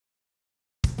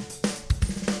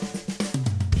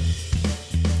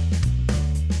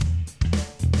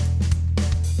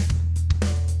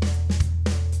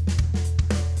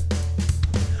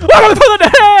Welcome to the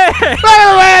day.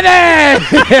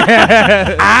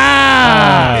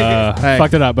 Hey.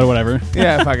 Fucked it up, but whatever.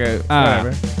 Yeah, fuck it.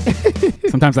 Whatever.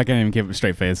 Sometimes I can't even keep a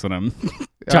straight face when I'm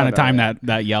trying to time no.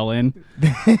 that yell in.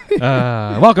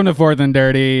 Welcome to Fourth and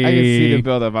Dirty. I can see the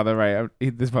build up on the right.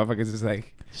 This motherfucker's just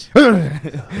like, It's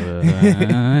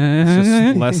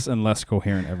just less and less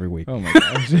coherent every week. oh my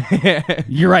gosh.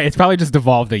 You're right. It's probably just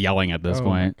devolved to yelling at this Oh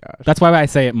point. my gosh. That's why I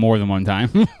say it more than one time.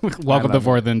 Welcome to love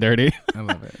Fourth and Dirty. I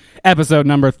love it. Episode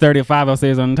number 35 of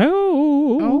season 2.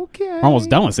 Okay. We're almost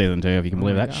done with season 2, if you can Oh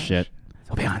believe my that gosh. shit.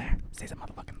 We'll be on there. Season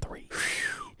motherfucking 3.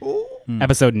 Mm.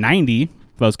 Episode 90. For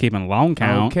those keeping a long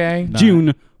count. Okay.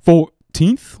 June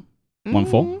 14th. One Mhm.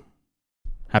 full.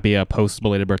 Happy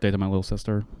post-belated birthday to my little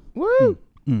sister. Woo.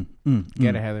 Get Mm.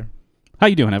 it, Heather. How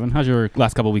you doing, Evan? How's your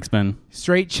last couple weeks been?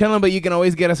 Straight chilling, but you can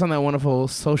always get us on that wonderful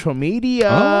social media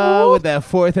Oh. with that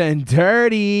Fourth and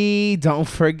Dirty. Don't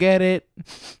forget it.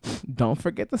 Don't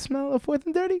forget the smell of Fourth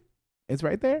and Dirty. It's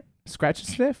right there. Scratch and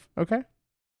sniff. Okay.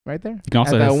 Right there. You can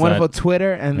also At that just, wonderful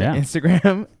Twitter and yeah.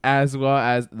 Instagram, as well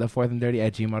as the Fourth and Dirty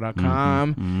at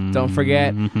gmail.com. Don't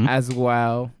forget as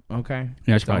well. Okay.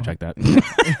 Yeah, I should probably check that.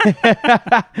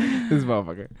 This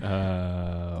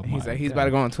motherfucker. He's like, he's about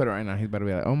to go on Twitter right now. He's about to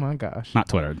be like, oh my gosh. Not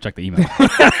Twitter. Check the email.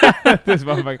 This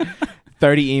motherfucker.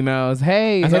 30 emails.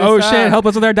 Hey. I hit said, us oh, up. shit. Help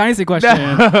us with our dynasty question.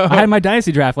 No. I had my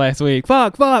dynasty draft last week.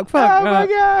 Fuck. Oh my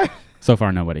God. So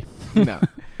far, nobody. No.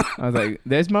 I was like,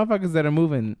 there's motherfuckers that are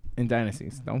moving in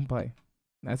dynasties. Don't play.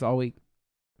 That's all week.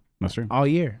 That's true. All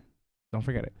year. Don't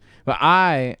forget it. But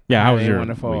I Yeah, how had was a your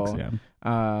wonderful weeks?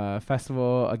 Yeah.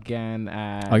 festival again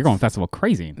at Oh, you're going festival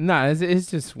crazy. No, it's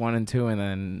just 1 and 2 and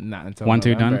then not until 1,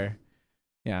 2 done? November.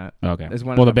 Yeah. Okay. There's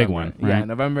one Well, in the big November. one, Yeah, right?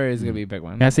 November is gonna be a big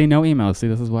one. Yeah, see, no emails. See,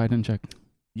 this is why I didn't check.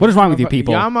 What is wrong with you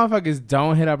people? Y'all motherfuckers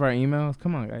don't hit up our emails.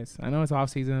 Come on, guys. I know it's off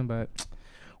season, but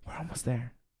we're almost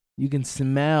there. You can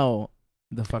smell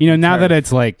the fucking You know, now that turf.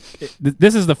 it's like,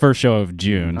 this is the first show of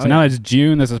June. So Oh, now yeah. that it's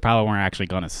June, this is probably when we're actually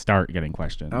going to start getting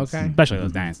questions. Okay. Especially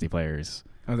those dynasty players.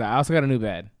 I was like, I also got a new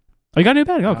bed. Oh, you got a new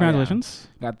bed? Oh, yeah. congratulations.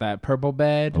 Got that purple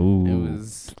bed. Ooh.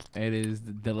 It is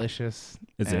delicious.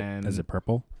 Is and it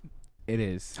purple? It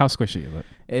is. How squishy is it?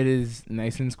 It is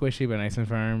nice and squishy, but nice and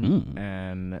firm. Mm.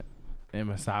 And it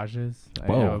massages. I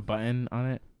Whoa. have a button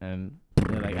on it, and it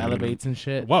like elevates and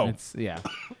shit. Whoa. It's, yeah.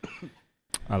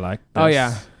 I like this. Oh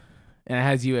yeah. And it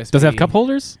has USB. Does it have cup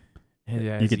holders? It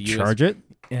has You could USB charge it.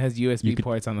 It has USB You could-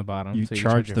 ports on the bottom. you so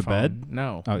charge your the phone. bed?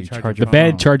 No. Oh, you charge The your phone.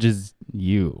 bed phone. charges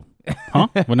you. Huh?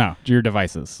 Well, no, your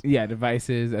devices. Yeah,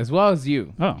 devices as well as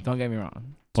you. Oh. Don't get me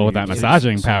wrong. Well, with that you just-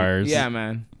 massaging so- powers. Yeah,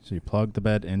 man. So you plug the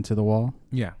bed into the wall.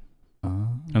 Yeah.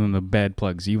 And then the bed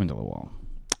plugs you into the wall.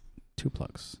 2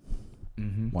 plugs.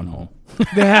 Mm-hmm. 1 hole. Oh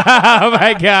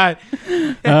my God.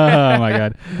 Oh, my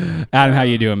God. Adam, how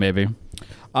you doing, baby?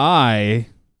 I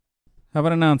have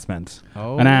an announcement.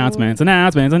 Oh. Announcements.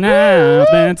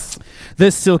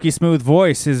 This silky smooth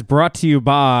voice is brought to you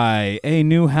by a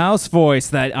new house voice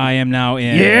that I am now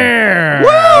in. Yeah!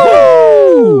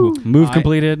 Woo! Move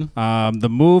completed. The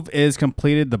move is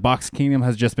completed. The Box Kingdom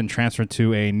has just been transferred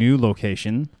to a new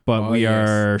location, but Oh, we yes.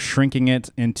 are shrinking it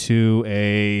into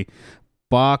a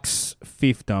box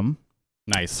fiefdom.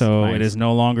 Nice. So nice. it is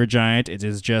no longer giant. It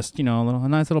is just, a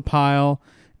nice little pile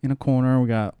in a corner. We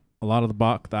got a lot of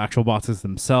the actual boxes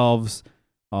themselves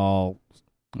all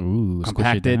Ooh, squishy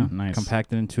compacted, down. Nice.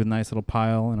 compacted into a nice little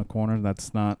pile in a corner.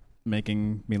 That's not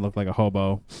making me look like a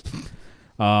hobo.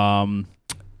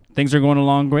 Things are going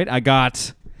along great. I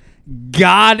got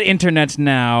God Internet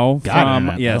now. Internet.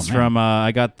 Oh, man.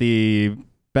 I got the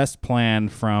best plan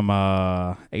from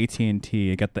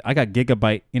AT&T. I got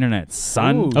gigabyte internet,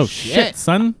 son. Ooh. Oh, shit,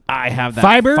 son. I have that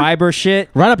Fiber shit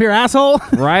Right up your asshole.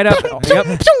 right up.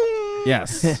 Yep.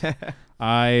 Yes.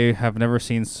 I have never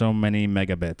seen so many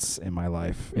megabits in my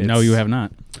life. No, you have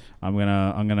not. I'm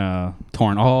gonna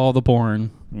Torn all the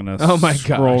porn. Oh my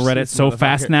scroll gosh, Reddit this so motherfucker.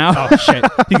 fast now. Oh, shit.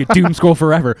 You could doom scroll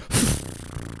forever.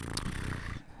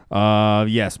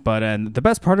 Yes, but and the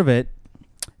best part of it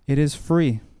is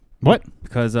free. What?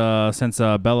 Because since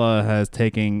Bella has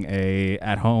taken a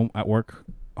at work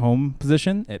home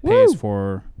position, it pays Woo.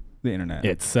 for the internet.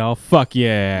 Itself. Fuck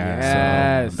yeah.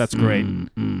 Yes. So that's great.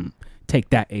 Take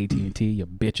that, AT&T, you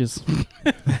bitches.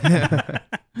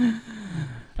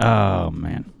 Oh,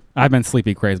 man. I've been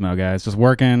sleepy crazmo, guys. Just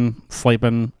working,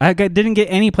 sleeping. Didn't get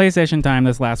any PlayStation time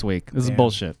this last week. This is Damn.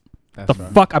 bullshit. That's The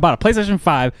rough. fuck? I bought a PlayStation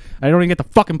 5. I don't even get to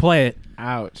fucking play it.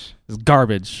 Ouch. It's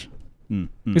garbage. Mm,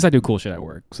 At least I do cool shit at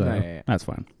work, so Yeah. that's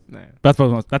fine. Nah.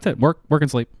 That's it. Work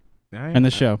and sleep. And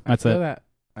this show. That's I feel it. that.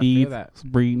 I Eat, feel that.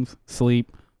 breathe,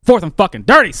 sleep. Fourth and fucking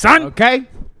dirty, son. Okay. You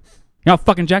know how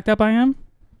fucking jacked up I am?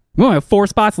 We only have 4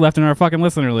 spots left in our fucking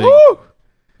listener league. Woo!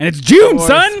 And it's June, 4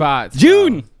 son. spots,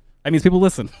 June. That means people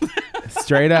listen.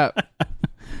 Straight up.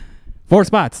 4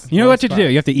 spots. You know 4 what you do? spots.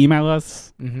 You have to email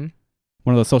us. Mm-hmm.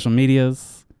 One of those social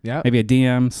medias. Yep. Maybe a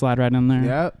DM. Slide right in there.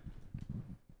 Yep.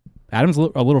 Adam's a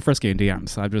little frisky in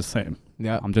DMs. I'm just saying.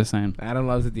 Yep. I'm just saying. Adam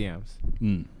loves the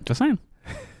DMs. Just saying.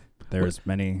 There's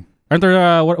many. Aren't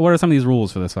there? What are some of these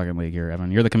rules for this fucking league here,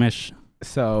 Evan? You're the commish.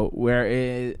 So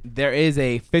there is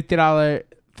a $50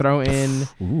 throw in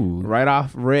Ooh. right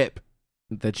off rip.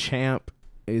 The champ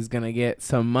is gonna get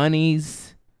some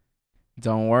monies.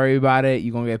 Don't worry about it.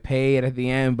 You're gonna get paid at the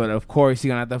end, but of course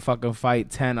you're gonna have to fucking fight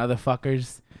 10 other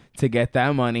fuckers to get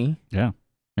that money, Yeah.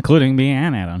 Including me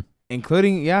and Adam.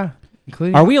 including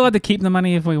Are we allowed to keep the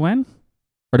money if we win?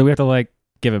 Or do we have to, like,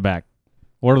 give it back?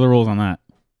 What are the rules on that?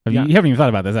 Yeah. You haven't even thought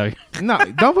about this, have you? No,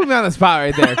 don't put me on the spot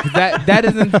right there, because that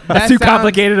isn't That's too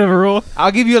complicated of a rule.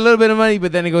 I'll give you a little bit of money,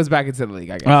 but then it goes back into the league,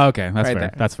 I guess. Oh, okay. That's Right fair.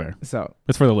 there. That's fair. So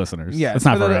It's for the listeners. yeah, It's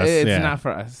not for us. It's yeah. not for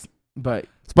us, but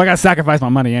But I got to sacrifice my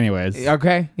money anyways.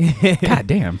 okay. God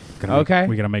damn. Okay.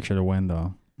 We gotta make sure to win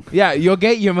though. Yeah, you'll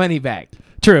get your money back.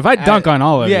 True. If I dunk on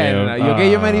all of you. No, you'll get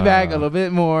your money back a little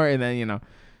bit more, and then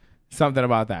something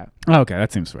about that. Okay.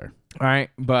 That seems fair. All right,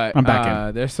 but I'm back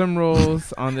in. there's some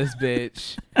rules on this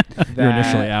bitch. You're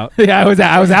initially out. Yeah, I was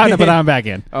out, but I'm back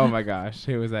in. Oh my gosh,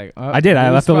 he was like, oh, I did. I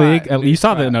new left spot, the league. new You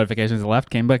saw the spot. notifications. Left,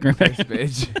 came back. Right back.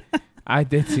 This bitch. I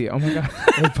did see it. Oh my god,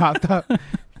 it popped up.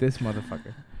 This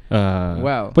motherfucker.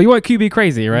 Well, but you want QB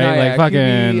crazy, right? No, like yeah, fucking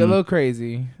QB a little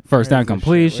crazy. first down Where's this shit?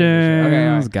 completions. Okay,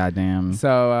 all right. Goddamn.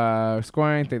 So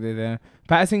scoring,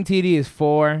 passing TD is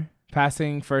 4.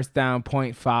 Passing first down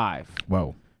 0.5.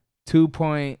 Whoa.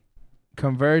 2-point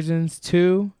conversions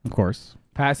 2. Of course.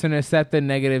 Pass intercepted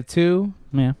 -2.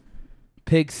 Yeah.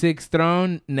 Pick 6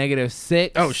 thrown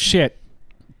 -6. Oh shit.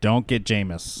 Don't get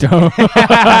Jameis.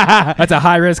 That's a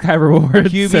high risk, high reward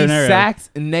QB scenario. sacks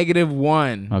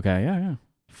 -1. Okay. Yeah.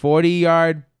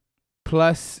 40-yard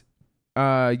plus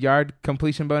yard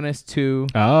completion bonus 2.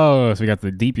 Oh, so we got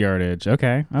the deep yardage.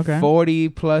 Okay. 40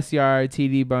 plus yard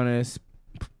TD bonus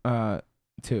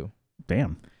 2.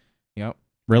 Damn. Yep.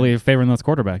 Really favoring those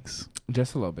quarterbacks.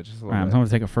 Just a little bit. All right, I'm going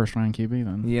to take a first round QB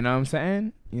then. You know what I'm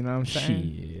saying?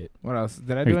 Shit. What else?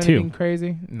 Did I Maybe do anything 2.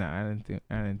 crazy? No, I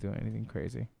didn't do anything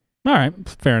crazy. All right.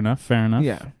 Fair enough.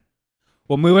 Yeah.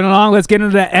 Well, moving along, let's get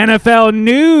into the NFL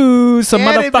news. Some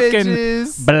Get it, motherfucking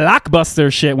bitches.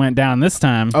 blockbuster shit went down this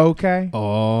time. Okay.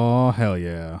 Oh hell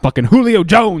yeah! Fucking Julio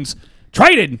Jones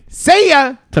traded See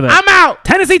ya. to the I'm out.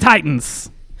 Tennessee Titans.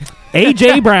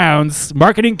 AJ Brown's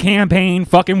marketing campaign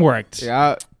fucking worked.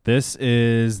 Yeah. This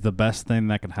is the best thing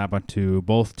that can happen to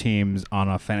both teams on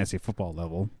a fantasy football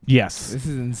level. Yes. This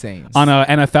is insane. On a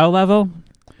NFL level,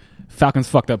 Falcons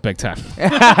fucked up big time.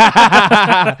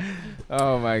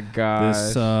 Oh my god.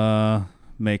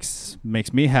 This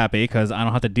makes me happy because I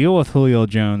don't have to deal with Julio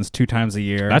Jones 2 times a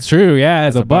year. That's true. Yeah,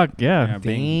 as a buck. Yeah, Yeah.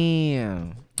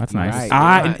 Damn. That's nice.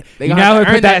 Right. They you gonna now have to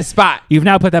put earn that spot. You've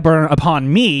now put that burden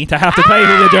upon me to have to play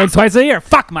Julio Jones twice a year.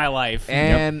 Fuck my life.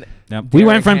 And Yep. We Derrick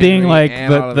went from being Henry like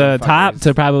and all of the them top fuckers.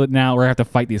 to probably now we're gonna have to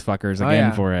fight these fuckers Oh, again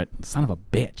yeah. for it. Son of a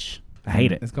bitch. I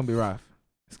hate it. It's gonna be rough.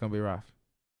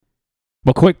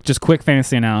 Well, quick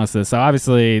fantasy analysis. So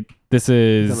obviously this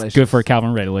is Delicious. good for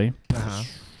Calvin Ridley. Uh-huh.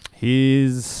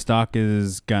 His stock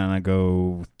is gonna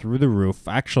go through the roof.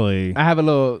 Actually, I have a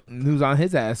little news on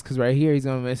his ass because right here he's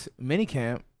gonna miss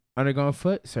minicamp undergoing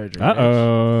foot surgery.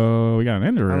 Uh-oh. We got an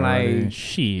injury. I'm already. like-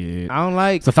 Shit. I don't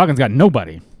like So Falcons got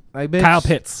nobody. bitch. Kyle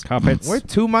Pitts. We're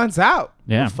 2 months out.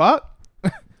 Yeah. The fuck.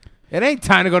 It ain't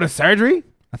time to go to surgery.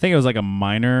 I think it was like a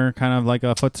minor kind of like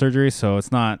a foot surgery, so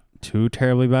it's not too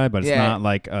terribly bad, but it's Yeah. not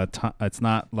like it's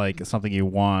not like something you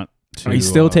want to. Are you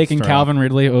still taking start Calvin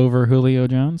Ridley over Julio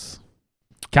Jones?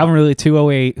 Calvin Ridley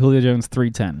 208, Julio Jones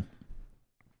 310.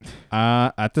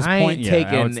 off. At this I point, ain't yeah, I would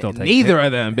taking still take neither it.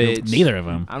 of them, bitch. Neither of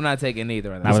them. I'm not taking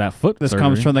neither of Not with them. that foot This surgery.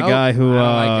 comes from the Nope, guy who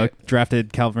I don't like it.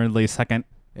 drafted Calvin Ridley second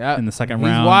Yeah. in the second He's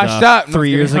round. washed up. No, 3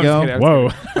 I'm years just ago. kidding, I'm Whoa.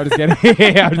 I'm just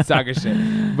kidding. I'm just talking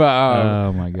shit. But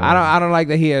Oh my god. I don't like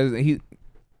that he's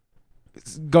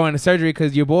going to surgery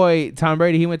because your boy Tom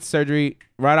Brady, he went to surgery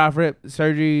right off rip,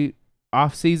 surgery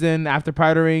off season after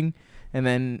powdering, and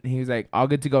then he was like, all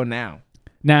good to go now.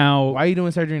 Now, Why are you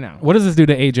doing surgery now? what does this do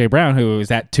to AJ Brown, who is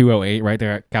at 208 right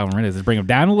there at Calvin Ridley? Does it bring him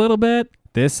down a little bit?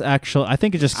 This actually, I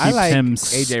think it just I keeps like him.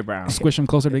 AJ Brown. Squish them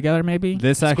closer together, maybe?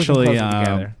 This Squish 'em actually, closer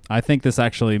together. I think this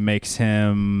actually makes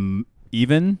him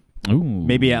even. Ooh.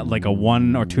 Maybe at like a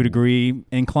 1 or 2 degree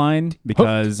incline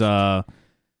because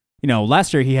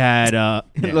last year he had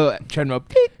Little treadmill.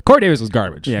 Corey Davis was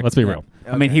garbage. Yeah, Let's be yeah. real.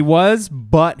 I mean, he was,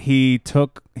 but he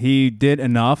did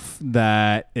enough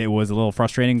that it was a little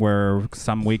frustrating. Where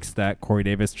some weeks that Corey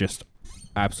Davis just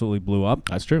absolutely blew up.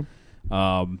 That's true.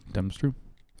 That's true.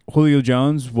 Julio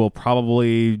Jones will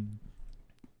probably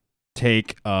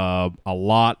take a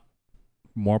lot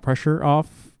more pressure off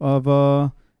of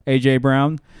AJ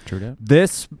Brown. True that.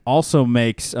 This also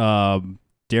makes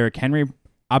Derrick Henry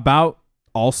about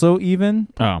also even.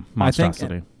 Oh,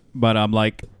 monstrosity. But I'm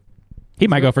like, he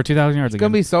might go for 2,000 yards It's again.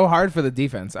 gonna be so hard for the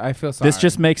defense. I feel sorry. this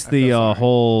just makes I the feel sorry.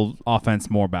 whole offense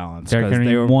more balanced. Derrick 'cause Henry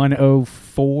they were-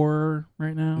 104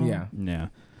 right now. Yeah. Yeah.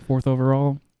 4th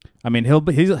overall. I mean, he'll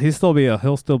still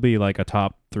be like a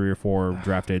top 3 or 4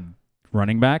 drafted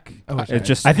running back. I wish It's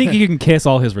just I think you can kiss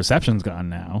all his receptions gone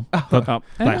now. But,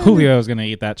 like, Julio's gonna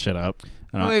eat that shit up.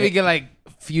 I don't know. maybe get like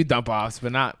a few dump offs,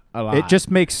 but not a lot. It just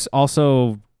makes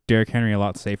also Derrick Henry a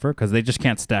lot safer because they just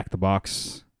can't stack the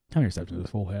box How many receptions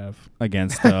does Full have?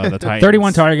 against the Titans.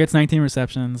 31 targets, 19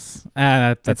 receptions.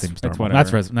 That That's- seems that's normal.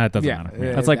 whatever. That doesn't Yeah, matter.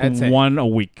 yeah. That's like I'd say. one a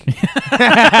week,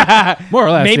 More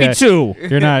or less. maybe yeah. 2.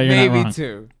 You're not maybe wrong.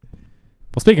 2.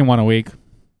 Well, speaking of one a week,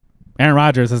 Aaron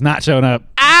Rodgers has not shown up.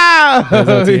 Ow!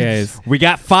 Those OTAs. We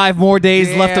got 5 more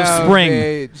days left of Damn, spring.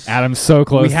 bitch. Adam's so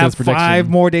close We to have his prediction. 5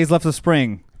 more days left of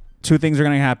spring. 2 things are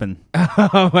going to happen.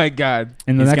 Oh my god.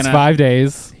 in the He's next gonna- 5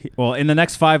 days. Well, in the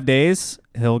next 5 days,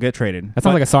 he'll get traded. That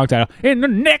sounds like a song title. In the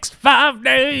next 5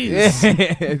 days.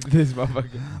 This motherfucker.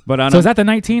 But on So is that the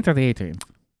 19th or the 18th?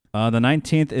 the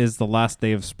 19th is the last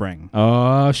day of spring,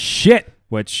 Oh, shit.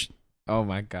 which Oh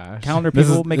my gosh. calendar This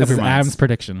people is, make this up is your Adam's minds.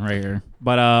 prediction right here.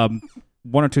 But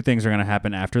 1 or 2 things are going to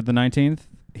happen after the 19th.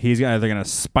 He's either going to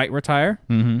spite retire,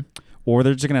 Mm-hmm. or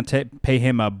they're just going to pay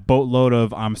him a boatload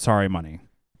of "I'm sorry" money.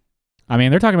 I mean,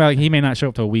 they're talking about he may not show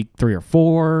up till week 3 or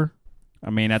 4. I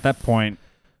mean, at that point,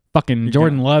 Fucking You're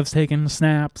Jordan Love's taking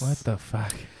snaps. What the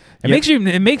fuck? It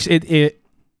makes it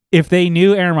if they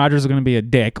knew Aaron Rodgers was going to be a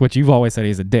dick, which you've always said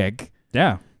he's a dick.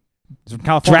 yeah, he's from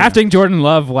California. Drafting Jordan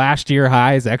Love last year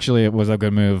highs actually it was a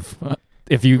good move.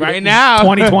 If you Right now.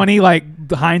 2020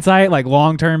 like hindsight, like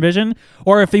long-term vision,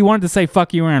 or if he wanted to say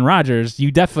fuck you Aaron Rodgers,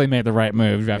 you definitely made the right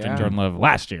move drafting Yeah. Jordan Love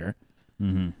last year.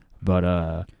 Mm-hmm. But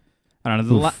I don't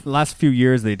know. The last few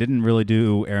years, they didn't really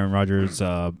do Aaron Rodgers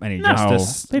any no,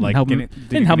 justice. they didn't like help him. getting-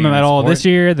 Didn't help him getting at any all support. this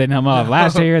year. They didn't help him out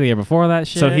last year, the year before that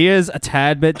shit. So he is a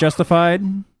tad bit justified.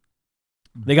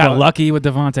 They got but- lucky with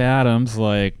Devontae Adams,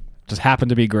 like just happened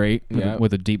to be great Yeah.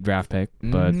 with a deep draft pick.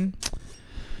 But Mhm.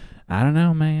 I don't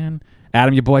know, man.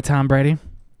 Adam, your boy Tom Brady.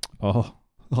 Oh,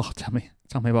 tell me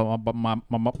about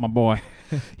my boy.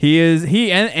 He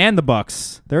and the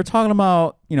Bucks. They're talking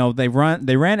about, they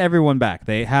ran everyone back.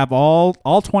 They have all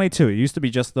 22. It used to be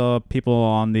just the people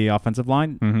on the offensive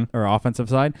line Mm-hmm. or offensive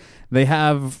side. They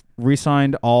have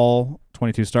re-signed all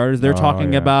 22 starters. They're Oh,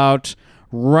 talking yeah. about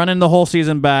running the whole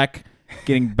season back,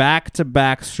 getting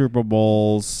back-to-back Super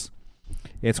Bowls.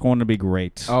 It's going to be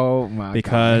great. Oh my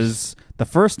Because the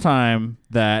first time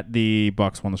that the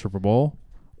Bucks won the Super Bowl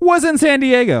was in San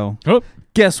Diego. Oh.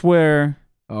 Guess where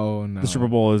gosh. Oh no. the Super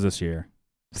Bowl is this year?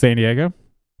 San Diego.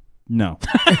 No.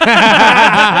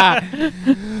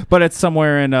 But it's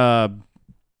somewhere in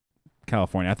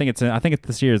California. I think it's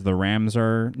this year's the Rams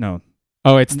are no.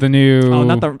 Oh, it's the new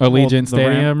Not the Allegiant the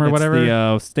Ram- Stadium or it's whatever.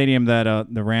 The stadium that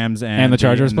the Rams and the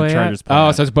Chargers play. Chargers at? play Oh,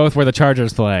 at. so it's both where the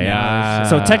Chargers play. Yeah. Ah.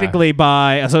 So technically,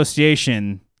 by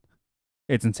association,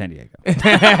 it's in San Diego. Oh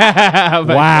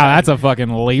my wow, God. that's a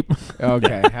fucking leap.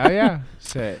 Okay. Hell yeah.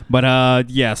 Shit. But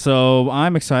yeah, so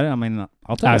I'm excited. I mean,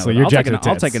 I'll take Obviously, another- you're I'll take jacked to another-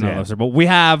 I'll tits, take another yeah. Super Bowl. We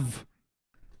have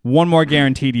one more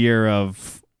guaranteed year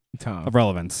of Tom.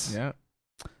 relevance.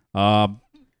 Yeah.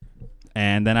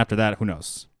 And then after that, who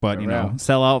knows? But For real.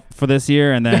 sell out for this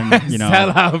year, and then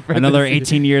Sell out for another this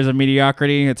 18 years of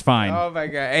mediocrity. It's fine. Oh my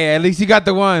god! Hey, at least you got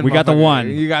the one. We got the motherfucker. one.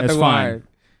 You got It's the fine. one.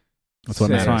 That's what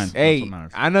Shit. matters. fine. Hey, That's what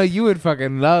matters. I know you would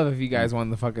fucking love if you guys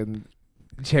won the fucking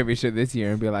championship this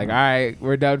year and be like, all right,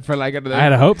 we're done for like another. I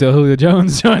had a hope till Julio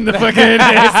Jones joined the fucking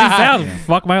AFC South.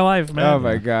 Fuck my life, man. Oh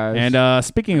my gosh. And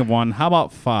speaking of one, how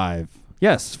about 5?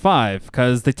 Yes, 5,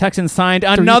 because the Texans signed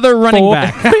another running 4.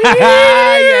 back.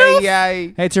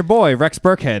 Yay. Hey, it's your boy Rex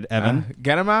Burkhead, Evan.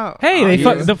 Get him out. Hey,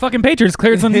 the fucking Patriots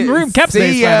cleared some room. Cap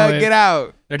space. See ya. finally. Get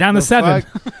out. They're down to 7.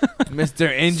 fuck?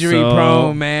 Mr. Injury So-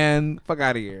 prone, man. Fuck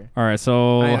out of here. All right,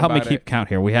 so I ain't help me about keep it. count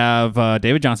here. We have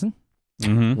David Johnson.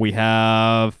 Mm-hmm. We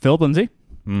have Phil Lindsay.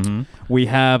 Mm-hmm. We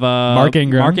have Mark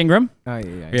Ingram. Oh,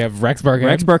 yeah. We have Rex Burkhead.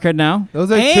 Rex Burkhead now.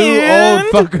 Those are And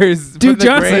 2 old fuckers. Duke from the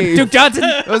Johnson. grave. Duke Johnson.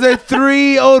 Those are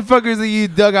 3 old fuckers that you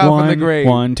dug out from the grave.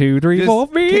 1, 2, 3, Just 4.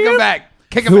 kick them back.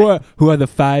 Kick him. Who are the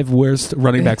 5 worst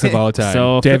running backs of all time?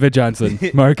 So- David Johnson,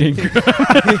 Mark Ingram,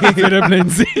 Philip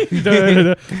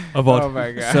Lindsay. Of all Oh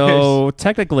my god. So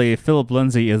technically, Philip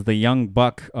Lindsay is the young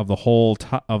buck of the whole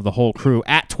crew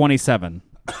at 27.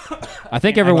 I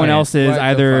think everyone can't. else is What the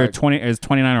either fuck?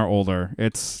 29 or older.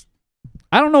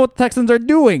 I don't know what the Texans are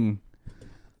doing.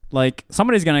 Like,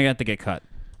 somebody's gonna have to get cut.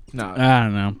 no, I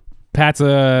don't know. Pat's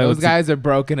those guys are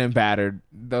broken and battered.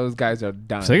 Those guys are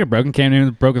done. So they got broken. Cam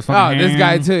Newton broke his Oh, fucking this hand.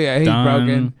 guy too. Yeah, he's Done.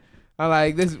 broken. I'm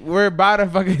like this. We're about to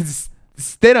fucking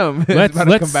stid him. It's about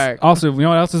to come back. Also, you know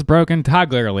what else is broken? Todd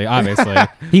Gurley, obviously.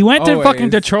 He went to Always. fucking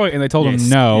Detroit and they told him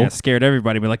no. Yeah, scared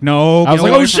everybody. Be like, no. I was get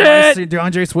like, away oh, from us, shit!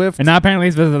 DeAndre Swift. And now apparently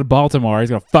he's visited Baltimore. He's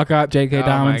going to fuck up J.K. Oh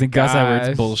Dobbins my and Gus Edwards.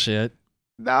 gosh. Bullshit.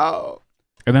 No.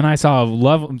 And then I saw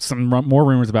more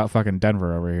rumors about fucking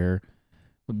Denver over here.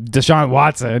 Deshaun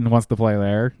Watson wants to play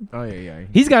there. Oh yeah.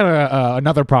 He's got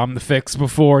another problem to fix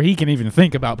before he can even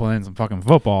think about playing some fucking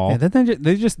football. Yeah, then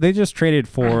they just traded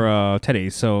for Teddy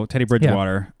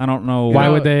Bridgewater. I don't know Why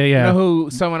would they? Yeah. You know who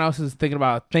someone else is thinking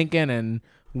about thinking and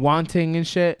wanting and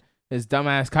shit? Is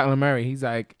dumbass Kyler Murray. He's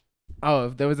like, oh,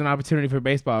 if there was an opportunity for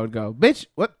baseball, I would go. Bitch,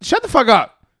 what? Shut the fuck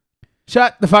up.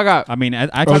 Shut the fuck up. I mean, I Oh, is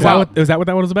talk that about, what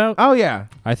that was about? Oh yeah.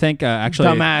 I think actually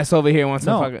Dumbass over here wants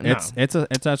no, to fucking.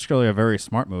 it's actually a very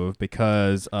smart move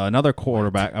because another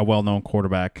quarterback, a well-known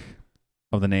quarterback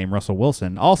of the name Russell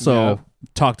Wilson, also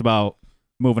talked about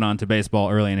moving on to baseball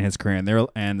early in his career,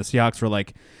 and the Seahawks were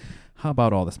like, "How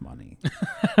about all this money?"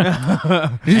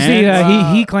 Did you see?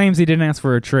 He claims he didn't ask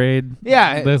for a trade.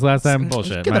 Yeah. This last time.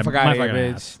 Bullshit. Get the fuck out of My here,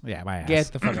 fucking bitch. ass. Yeah, my ass. Get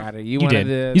the fuck out of here. You You wanted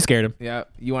did. to. You scared him. Yeah.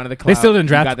 You wanted the clout. They still didn't You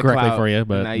draft got the correctly clout, for you, and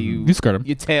but now you scared him.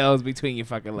 your tails between your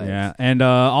fucking legs. Yeah, and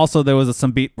also there was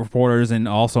some beat reporters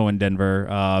also in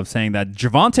Denver saying that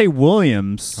Javonte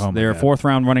Williams, Oh my their God. 4th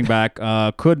round running back,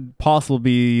 could possibly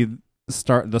be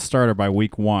the starter by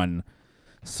week 1.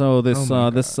 So this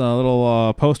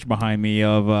little poster behind me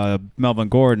of Melvin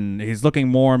Gordon, he's looking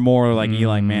more and more like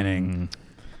Eli Manning.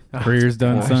 Career's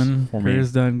done, Gosh. son. For me.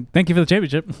 Career's done. Thank you for the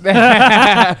championship.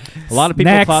 A lot of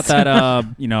people Next. thought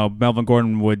that Melvin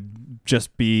Gordon would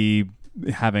just be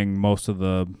having most of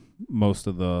the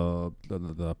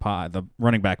pie, the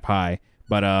running back pie,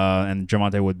 but and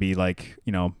Javonte would be like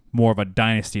more of a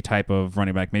dynasty type of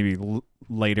running back, maybe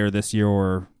later this year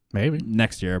or Maybe.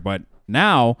 next year. But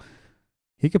now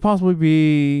he could possibly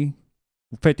be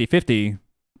 50-50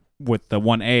 with the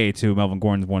 1A to Melvin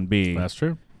Gordon's 1B. That's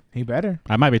true. He better.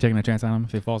 I might be taking a chance on him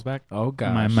if he falls back. Oh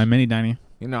god. My mini Diny.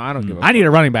 You know I don't give a. I need a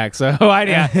running back, so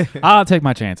I'll take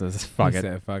my chances. Fuck He it.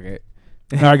 said, fuck it.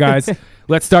 All right, guys.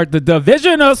 Let's start the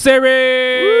divisional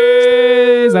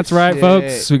series. That's right, shit.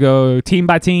 folks. We go team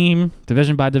by team,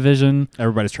 division by division.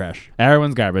 Everybody's trash.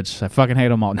 Everyone's garbage. I fucking hate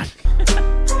them all.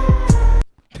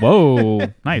 Whoa,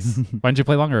 nice. Why didn't you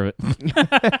play longer of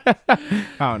it?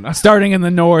 Oh no. Starting in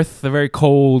the north, the very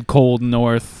cold, cold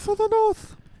north. The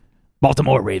north.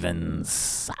 Baltimore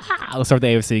Ravens. Let's start with the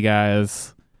AFC,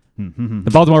 guys. The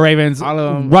Baltimore Ravens All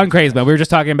of them. run crazy, but we were just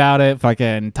talking about it.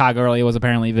 Fucking Todd Gurley was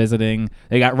apparently visiting.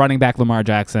 They got running back Lamar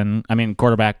Jackson. I mean,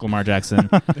 quarterback Lamar Jackson.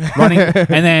 running,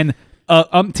 and then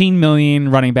umpteen million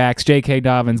running backs: J.K.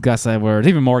 Dobbins, Gus Edwards,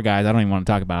 even more guys. I don't even want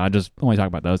to talk about. I just only talk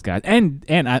about those guys. And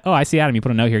I see Adam. You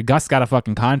put a note here. Gus got a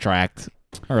fucking contract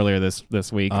earlier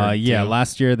this week. or Yeah, two.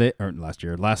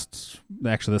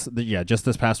 just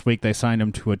this past week they signed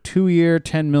him to a 2-year,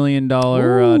 $10 million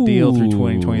deal through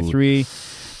 2023.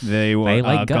 They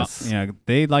like Gus.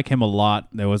 They like him a lot.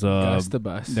 There was Gus the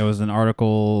bus. There was an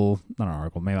article, not an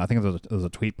article, maybe I think it was a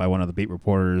tweet by one of the beat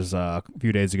reporters a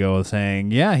few days ago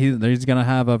saying, he's gonna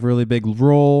have a really big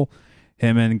role.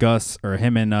 Him and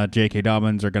J.K.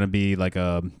 Dobbins are gonna be like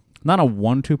not a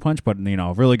 1-2 punch, but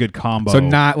a really good combo. So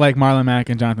not like Marlon Mack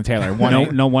and Jonathan Taylor.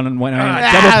 no one. double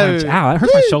punch. Ow, that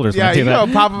hurts my shoulders when Yeah, I do you that.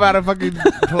 gonna pop him out of fucking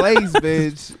place,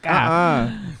 bitch.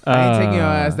 I ain't taking your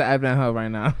ass to Advent Hill right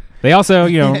now. They also,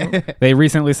 they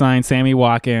recently signed Sammy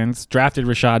Watkins, drafted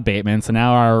Rashad Bateman. So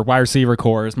now our wide receiver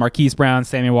core is Marquise Brown,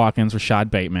 Sammy Watkins,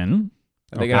 Rashad Bateman.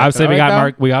 Obviously, we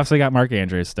obviously got Mark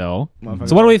Andrews still.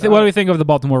 So what do we think of the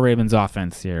Baltimore Ravens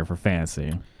offense here for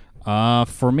fantasy?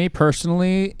 For me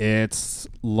personally, it's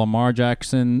Lamar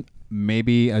Jackson,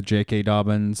 maybe a J.K.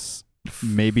 Dobbins,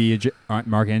 maybe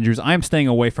Mark Andrews. I'm staying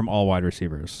away from all wide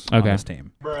receivers on this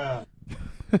team.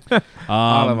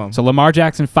 All of them. So Lamar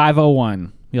Jackson,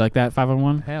 501. You like that,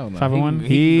 501? Hell no. 501?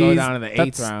 He can go down to the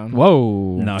 8th round.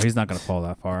 Whoa. No, he's not going to fall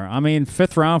that far. I mean,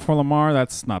 5th round for Lamar,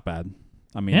 that's not bad.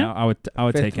 I mean, Yeah. I would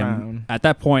Fifth take him round. at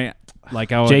that point.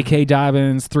 Like I would, J.K.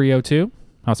 Dobbins, 302.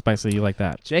 How spicy you like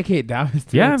that? J.K. Dobbins.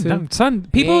 Yeah, too. son.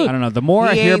 People. I don't know. The more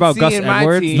I He hear ain't about Gus seeing my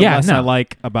Edwards, team. the Yeah, less no. I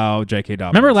like about J.K.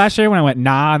 Dobbins. Remember last year when I went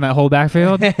nah on that whole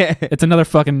backfield? It's another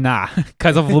fucking nah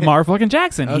because of Lamar fucking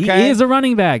Jackson. He Okay. is a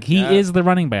running back. He Yeah. is the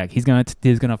running back. He's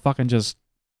gonna fucking just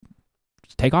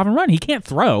take off and run. He can't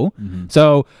throw. Mhm.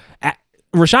 So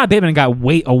Rashad Bateman got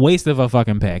a waste of a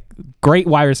fucking pick. Great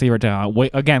wide receiver talent.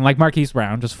 Again, like Marquise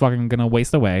Brown, just fucking gonna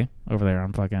waste away over there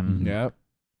on fucking. Mhm. Yep.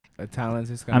 The talent's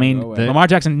just gonna I mean, go away. Lamar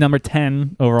Jackson number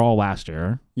 10 overall last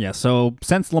year. Yeah, so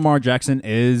since Lamar Jackson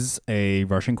is a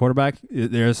rushing quarterback,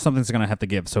 there's something that's going to have to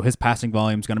give. So his passing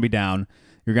volume is going to be down.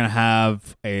 You're going to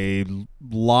have a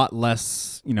lot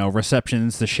less,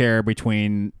 receptions to share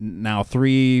between now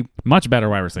 3. Much better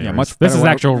wide receiver. Yeah, much This better is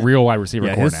wide- actual real wide receiver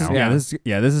Yeah, core this is, now.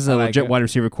 this is a I like legit it. wide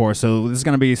receiver core. So this is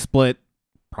going to be split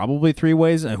probably 3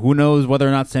 ways. And who knows whether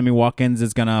or not Sammy Watkins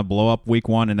is going to blow up week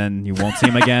 1 and then you won't see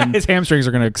him again. His hamstrings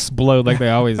are gonna explode like they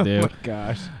always do. Oh my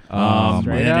gosh. And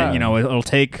Straight then, up. it'll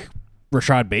take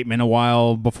Rashad Bateman a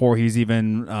while before he's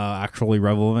even actually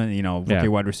relevant. Rookie Yeah.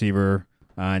 wide receiver,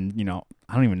 and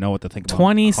I don't even know what to think about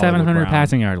 2,700 Hollywood Brown.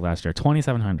 passing yards last year.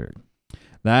 2,700.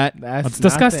 That That's It's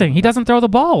disgusting. nothing. He doesn't throw the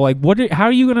ball. Like, how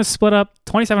are you going to split up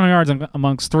 2,700 yards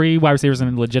amongst 3 wide receivers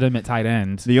and legitimate tight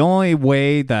ends? the only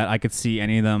way that I could see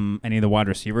any of the wide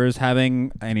receivers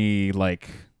having any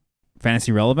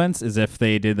fantasy relevance is if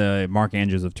they did the Mark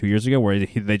Andrews of 2 years ago, where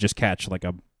they just catch like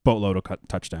a boatload of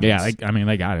touchdowns. Yeah,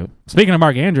 they got to. Speaking of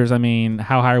Mark Andrews,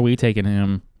 how high are we taking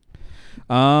him?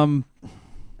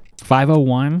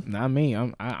 501, Not me.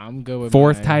 I'm good with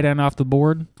 4th my- tight end off the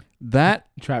board. that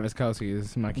Travis Kelce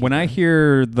is my when I keeper.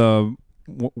 hear the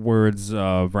words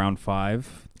round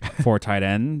 5 for tight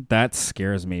end, that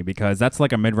scares me because that's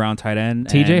like a mid-round tight end.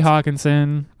 T.J. and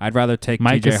Hawkinson, I'd rather take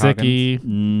Mike T.J. Gesicki.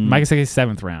 Hawkins. Mike Gesicki's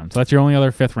 7th round. So that's your only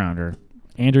other 5th rounder.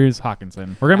 Andrews,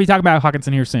 Hawkinson. We're going to be talking about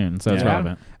Hawkinson here soon, so it's Yeah.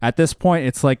 relevant. At this point,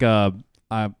 it's like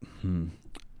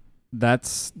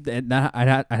that's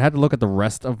I'd have to look at the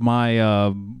rest of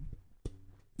my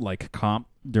comp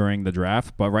during the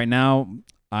draft, but right now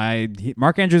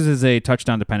Mark Andrews is a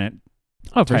touchdown dependent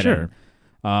Oh, for tight sure.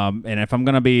 end. And if I'm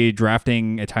gonna be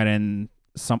drafting a tight end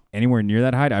anywhere near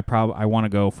that height, I want to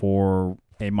go for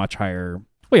a much higher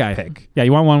Well, yeah, pick. Yeah,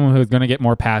 you want one who's going to get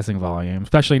more passing volume,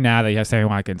 especially now that you have Sammy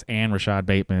Watkins and Rashad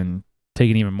Bateman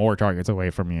taking even more targets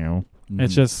away from you. Mm-hmm.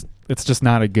 It's just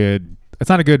not a good. It's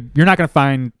not a good. You're not going to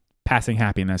find passing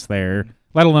happiness there,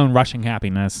 let alone rushing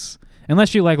happiness,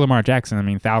 unless you like Lamar Jackson.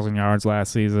 1,000 yards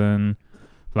last season,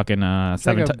 fucking It's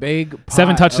like a big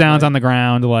 7 pot touchdowns of, on the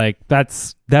ground. Like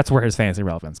that's where his fantasy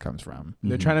relevance comes from.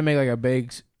 They're trying to make like a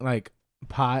big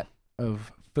pot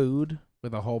of food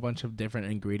with a whole bunch of different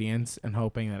ingredients and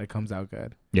hoping that it comes out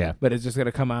good. Yeah. But it's just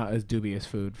gonna come out as dubious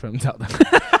food from Delta.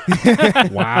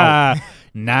 Wow.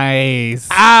 Nice.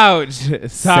 Ouch! Sorry,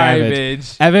 Savage.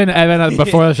 bitch. Evan,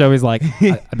 before the show, he's like,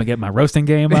 I'm gonna get my roasting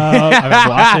game up. I've been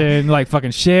watching like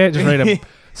fucking shit, just ready to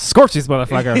scorch these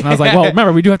motherfuckers. And I was like, well,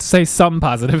 remember, we do have to say some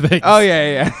positive things. Oh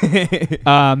yeah.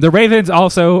 The Ravens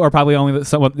also are probably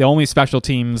the only special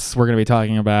teams we're gonna be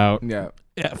talking about Yeah.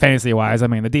 fantasy wise.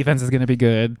 The defense is gonna be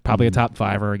good, probably a top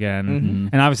 5er again, Mhm.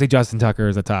 and obviously Justin Tucker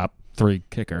is a top 3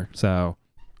 kicker. So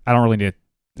I don't really need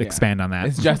to expand on that.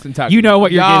 It's Justin Tucker. You know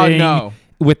what you're Y'all getting know.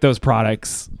 with those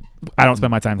products. I don't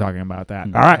spend my time talking about that.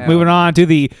 Mhm. All right, Hell moving on to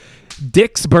the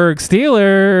Pittsburgh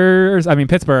Steelers.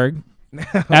 Pittsburgh.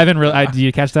 Evan, did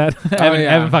you catch that? Evan,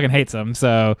 yeah. Evan fucking hates them.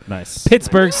 So Nice.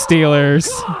 Pittsburgh Steelers.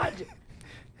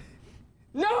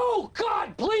 No!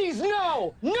 God, please,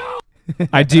 no! No!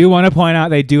 I do want to point out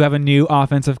they do have a new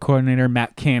offensive coordinator,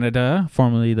 Matt Canada,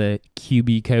 formerly the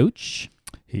QB coach.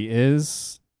 He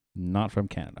is not from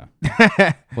Canada.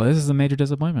 Well, this is a major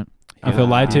disappointment. I feel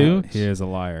lied to, He is a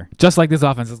liar. just like this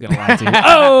offense is going to lie to you.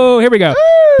 Oh, here we go.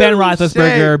 Ben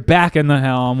Roethlisberger back in the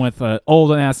helm with an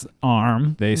old ass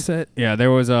arm. They said, there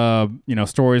was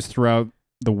stories throughout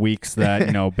the weeks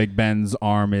that Big Ben's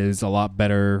arm is a lot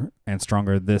better and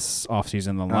stronger this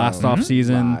offseason than last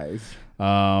offseason.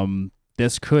 Lies.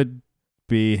 This could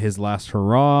be his last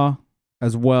hurrah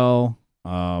as well.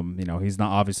 He's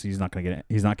not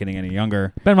getting any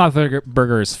younger. Ben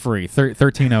Roethlisberger is free,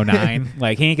 1309.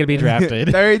 Like, he ain't going to be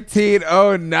drafted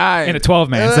 1309. in a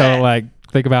 12-man. So,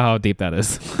 think about how deep that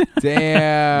is.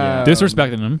 Damn.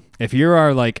 Disrespecting him. If you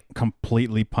are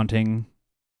completely punting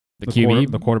The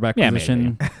QB? the quarterback Yeah,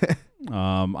 position,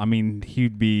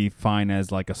 he'd be fine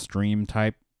as a stream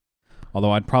type.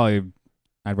 Although I'd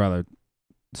rather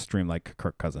stream like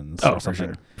Kirk Cousins or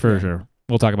something. For sure.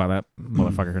 We'll talk about that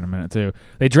motherfucker in a minute, too.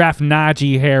 They draft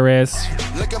Najee Harris.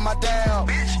 Look at my dad.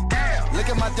 Look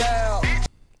at my dad.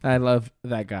 I love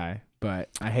that guy. but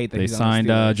I hate that They he's signed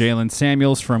on the Steelers. Jalen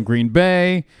Samuels from Green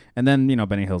Bay, and then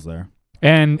Benny Hill's there.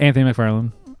 And Anthony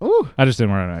McFarland. Ooh, I just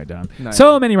didn't write it down. nice.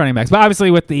 So many running backs, but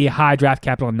obviously with the high draft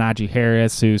capital of Najee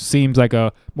Harris, who seems like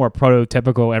a more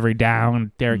prototypical every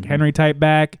down Derrick Henry type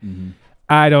back,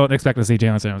 I don't expect to see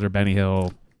Jalen Samuels or Benny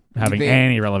Hill having think-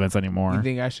 any relevance anymore. You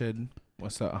think I should?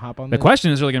 What's up? Hop on The this?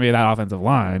 question is really going to be that offensive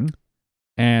line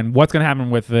and what's going to happen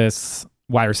with this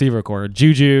wide receiver core.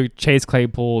 Juju, Chase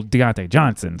Claypool, Deontay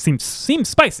Johnson seems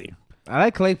spicy. I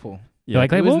like Claypool. You like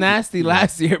He Claypool? was nasty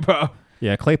last year, bro.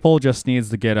 Yeah, Claypool just needs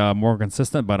to get more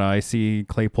consistent, but I see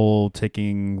Claypool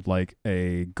taking like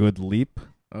a good leap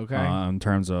Okay. in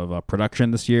terms of production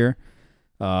this year.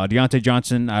 Deontay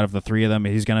Johnson, out of the three of them,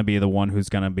 he's going to be the one who's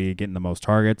going to be getting the most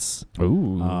targets.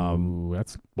 Ooh,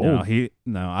 that's No, bold.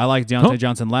 I like Deontay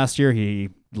Johnson last year. He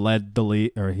led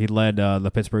the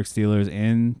the Pittsburgh Steelers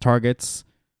in targets.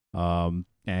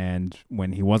 And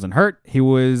when he wasn't hurt, he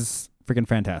was freaking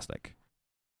fantastic.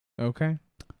 Okay.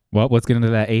 Well, let's get into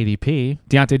that ADP.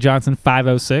 Deontay Johnson,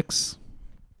 506.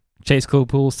 Chase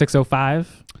Claypool,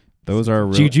 605. Those are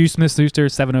real. Juju Smith-Schuster,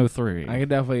 703. I could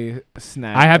definitely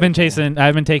snag. I have been Claypool.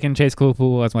 I've been taking Chase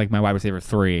Claypool as like my wide receiver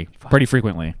 3 pretty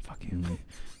frequently. Fuck you.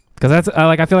 Because that's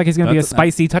I feel like he's going to be a That's-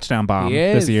 spicy touchdown bomb He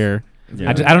this is. year. Yeah.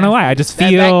 I don't know why. I just That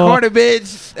feel quarter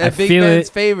bitch. I That Big feel Ben's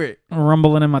it. favorite.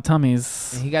 rumbling in my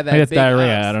tummies. And he got that Maybe it's big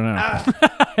diarrhea. ass. I don't know.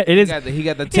 Ah. It He is. got the You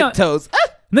know, tiptoes.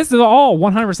 This is all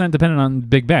 100% dependent on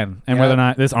Big Ben and Yeah. whether or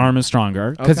not this arm is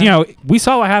stronger. Because Okay. we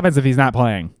saw what happens if he's not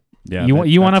playing. Yeah, you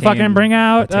that want to fucking team- bring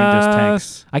out? that team just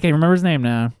tanks. I can't remember his name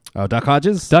now. Oh, Duck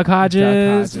Hodges? Doug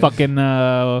Hodges. Hodges. Fucking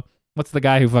what's the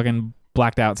guy who fucking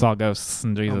blacked out, saw ghosts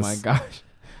and Jesus? Oh my gosh.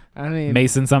 I don't even.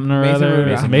 Mason something or Mason other.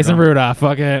 Rudolph. Mason Rudolph.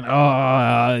 Fucking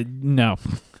no.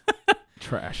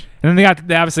 Trash. And then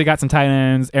they obviously got some tight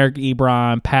ends: Eric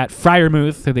Ebron, Pat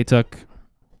Fryermuth, who they took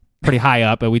pretty high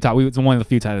up. But we was one of the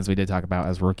few tight ends we did talk about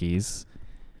as rookies.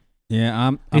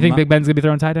 Yeah, You think Big Ben's gonna be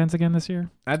throwing tight ends again this year?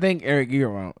 I think Eric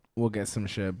Ebron will get some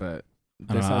shit, but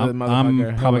I this don't know. other I'm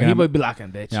motherfucker, probably he gonna- would be blocking,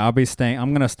 bitch. Yeah,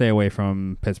 I'm gonna stay away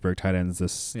from Pittsburgh tight ends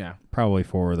this Yeah. probably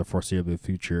for the foreseeable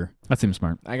future. That seems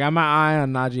smart. I got my eye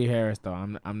on Najee Harris though.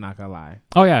 I'm not gonna lie.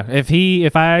 Oh yeah,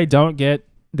 if I don't get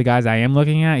the guys I am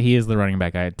looking at, he is the running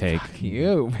back I'd take.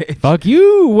 You, bitch. Fuck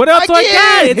you. What else do I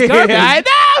got? It's garbage. I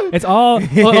know. It's all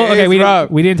okay. It's We rough.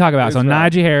 didn't talk about it. It's So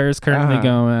rough. Najee Harris currently Uh-huh.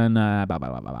 going.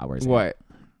 Where's he? What?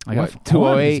 I got What?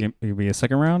 208. He'll be a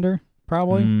second rounder,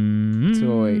 probably.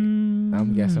 208.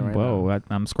 I'm guessing right Whoa,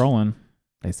 I'm scrolling.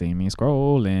 They see me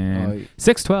scrolling. Oh,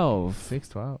 612.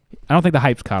 6'12". I don't think the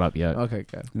hype's caught up yet. Okay,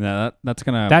 good. No, that's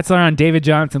gonna. That's on David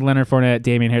Johnson, Leonard Fournette,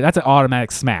 Damian Harris. That's an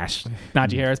automatic smash.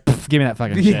 Najee Harris, pff, give me that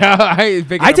fucking shit. Yeah,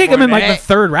 I take him in like the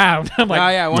third round. I'm Oh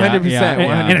like, yeah, 100%.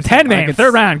 yeah. in a 10 man,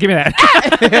 third round, give me that.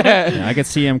 yeah, I could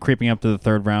see him creeping up to the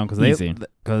third round Easy.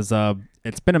 because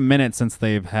it's been a minute since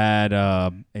they've had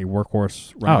a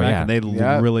workhorse running Oh, back, yeah. and they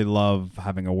Yeah. really love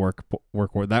having a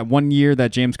workhorse. That one year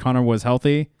that James Conner was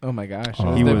healthy, Oh my gosh, Oh. it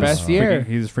was he their was best year.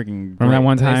 He was freaking. Remember that great.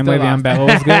 one They time still Le'Veon lost. Bell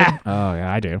was good? Oh,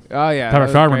 yeah, I do. Oh yeah, Tyler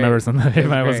that Farr was remembers great. something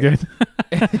that was great.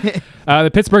 good.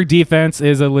 The Pittsburgh defense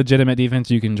is a legitimate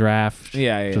defense you can draft.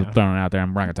 Yeah, Just yeah. throwing it out there. I'm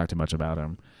not going to talk too much about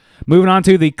them. Moving on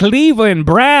to the Cleveland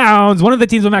Browns, one of the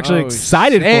teams I'm actually Oh,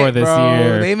 excited shit, for this bro.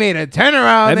 year. They made a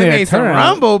turnaround. They They made a made some turnaround.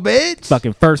 rumble, bitch.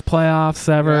 Fucking first playoffs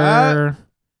ever.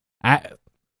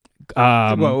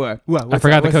 What? I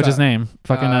forgot the coach's name.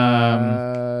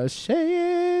 Fucking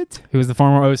shit. who was the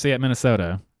former OC at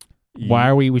Minnesota. Why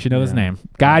are we should know his Yeah. name.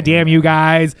 God damn you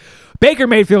guys. Baker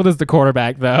Mayfield is the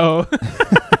quarterback though.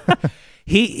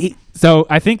 So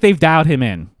I think they've dialed him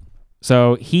in.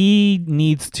 So he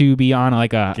needs to be on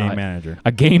like a game manager?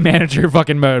 a game manager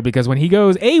fucking mode, because when he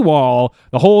goes AWOL,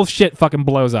 the whole shit fucking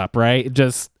blows up, right?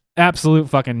 Just absolute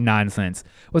fucking nonsense.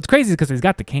 What's crazy is because he's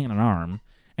got the cannon arm,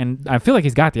 and I feel like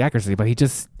he's got the accuracy, but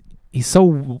he's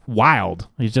so wild.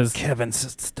 He's just Kevin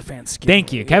Stefanski.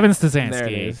 Thank you, Kevin There it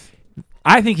Stefanski. is.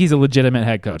 I think he's a legitimate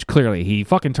head coach. Clearly, he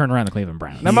fucking turned around the Cleveland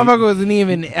Browns. That motherfucker wasn't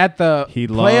even at the He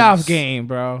playoff loves- game,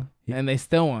 bro, and they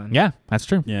still won. Yeah, that's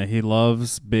true. Yeah, he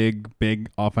loves big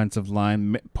offensive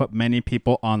line. Put many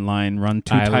people online. Run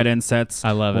two I- tight end sets. I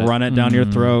love it. Run it down your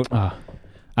Mm. throat.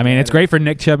 I mean, it's great for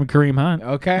Nick Chubb and Kareem Hunt.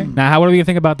 Okay. Now, what do you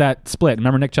think about that split?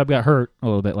 Remember, Nick Chubb got hurt a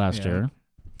little bit last Yeah. year.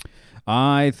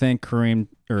 I think Kareem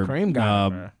Kareem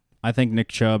got it, I think Nick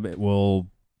Chubb will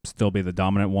still be the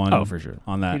dominant one. Oh, for sure.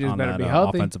 on He that just on better that be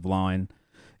healthy. offensive line.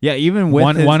 Yeah, even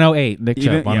with his, 108, Nick Chubb,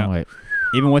 even- yeah. 108.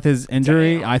 even with his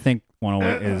injury, I think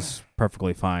 108 is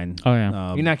perfectly fine. Oh,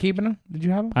 yeah. You're not keeping him? Did you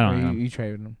have him? I don't Or know. You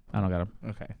traded him. I don't got him.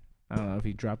 Okay. I don't know if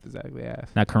he dropped his ugly ass.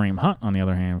 Now, Kareem Hunt, on the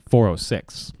other hand,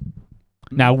 406.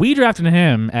 Now, we drafted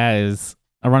him as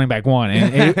a running back one,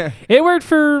 and it worked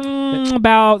for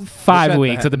about 5 Shut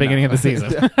weeks the- at the beginning no. of the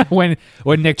season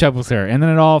when Nick Chubb was hurt, and then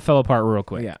it all fell apart real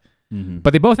quick. Yeah. Mm-hmm.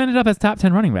 But they both ended up as top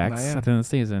 10 running backs Oh, yeah. at the end of the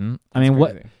season. I That's mean,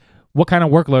 crazy. what kind of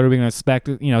workload are we going to expect?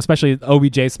 You know, especially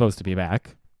OBJ is supposed to be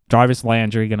back. Jarvis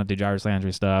Landry going to do Jarvis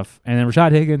Landry stuff, and then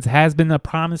Rashad Higgins has been a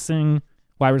promising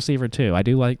wide receiver too. I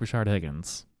do like Rashad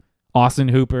Higgins, Austin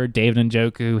Hooper, David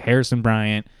Njoku, Harrison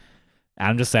Bryant.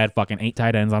 Adam just said fucking 8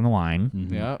 tight ends on the line.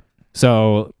 Mm-hmm. Yeah.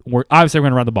 So we're obviously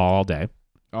going to run the ball all day.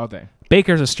 All day.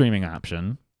 Baker's a streaming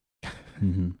option.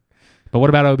 Mm-hmm. But what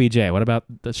about OBJ? What about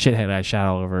the shithead I shot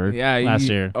all over Yeah. last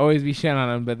you year? always be shitting on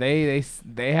them, but they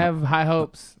have high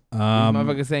hopes. These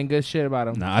motherfuckers saying good shit about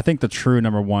him. No, I think the true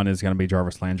number one is going to be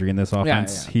Jarvis Landry in this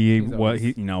offense. yeah. He, He's what always-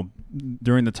 he,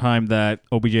 during the time that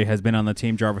OBJ has been on the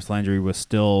team, Jarvis Landry was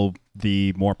still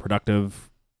the more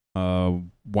productive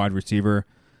wide receiver.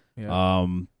 Yeah.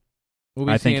 We'll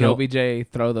be I think seeing OBJ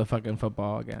throw the fucking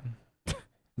football again.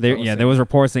 There was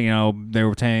reports that they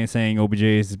were saying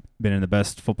OBJ's been in the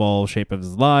best football shape of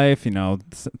his life.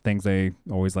 Things they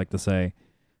always like to say.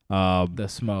 The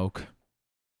smoke.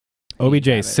 OBJ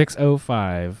Got it.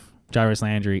 605, Jarvis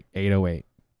Landry 808.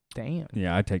 Damn.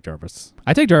 Yeah, I'd take Jarvis.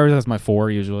 I take Jarvis as my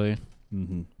 4 usually.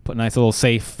 Mm-hmm. Put a nice little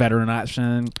safe veteran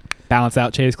option, balance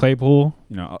out Chase Claypool.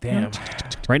 Damn.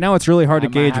 Right now it's really hard I to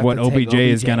might gauge have what to take OBJ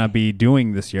is OBJ. gonna be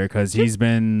doing this year because he's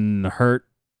been hurt.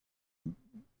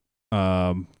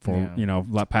 For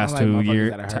past I like 2 motherfuckers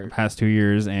years, that are hurt. past 2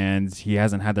 years, and he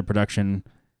hasn't had the production.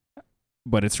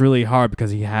 But it's really hard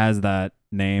because he has that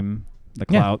name, the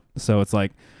Yeah. clout. So it's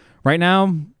like, right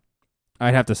now,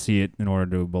 I'd have to see it in order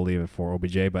to believe it for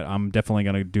OBJ. But I'm definitely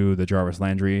gonna do the Jarvis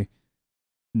Landry.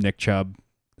 Nick Chubb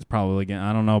is probably gonna.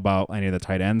 I don't know about any of the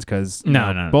tight ends because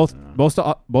No.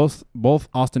 both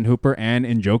Austin Hooper and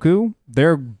Njoku,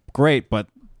 they're great, but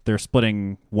they're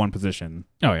splitting one position.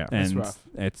 Oh, yeah. That's And rough.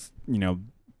 it's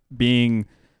being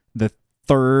the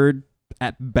third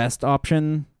at best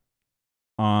option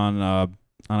on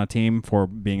a team for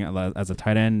being as a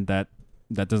tight end, that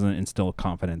doesn't instill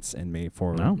confidence in me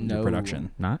for No. the No.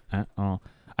 production. Not at all.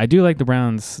 I do like the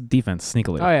Browns' defense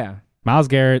sneakily. Oh yeah. Myles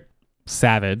Garrett,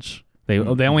 savage. They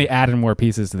Mhm. only added more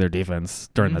pieces to their defense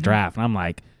during the Mhm. draft, and I'm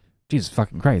like, Jesus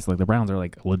fucking Christ! Like the Browns are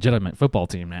like a legitimate football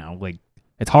team now. Like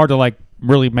it's hard to like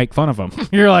really make fun of them.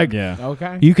 You're like, Yeah.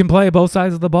 Okay. you can play both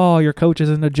sides of the ball. Your coach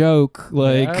isn't a joke.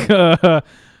 Like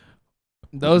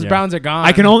Those Yeah. Browns are gone.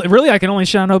 I can only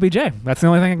shit on OBJ. That's the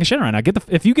only thing I can shit on right now.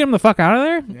 If you get him the fuck out of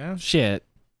there, Yeah. shit.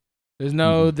 There's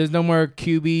no more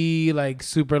QB like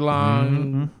super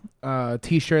long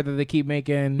T-shirt that they keep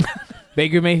making.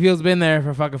 Baker Mayfield's been there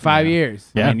for fucking 5 Yeah. years.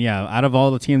 Yeah. I mean, out of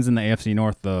all the teams in the AFC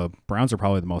North, the Browns are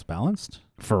probably the most balanced.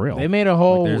 For real. They made a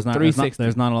whole Like, there's not 360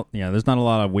 there's not a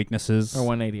lot of weaknesses. or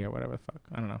 180 or whatever the fuck.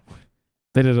 I don't know.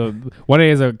 They did one day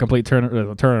is a complete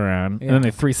turnaround, and then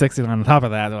they 360 on top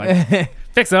of that. They're like,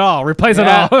 fix it all, replace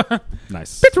Yeah. it all.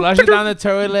 Nice. Flush it down the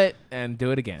toilet and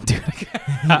do it again.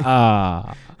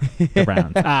 The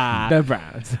Browns. The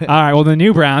Browns. All right, well, the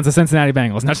new Browns, the Cincinnati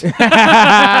Bengals. No, Straight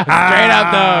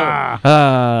up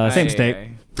though. same Ay, state. ay.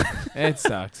 It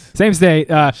sucks. Same state.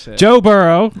 Shit. Joe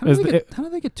Burrow is. How do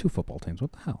they get 2 football teams?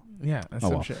 What the hell? Yeah, that's Oh,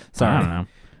 some well. shit. I don't know.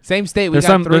 Same state. We There's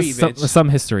got some, 3, there's bitch. some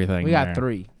history thing. We got there.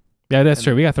 3. Yeah, that's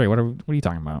true. We got 3. What are you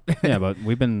talking about? Yeah, but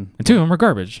we've been. And 2 of them are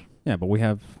garbage. Yeah, but we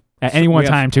have. At any one we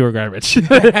have- time, 2 are garbage.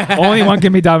 Only one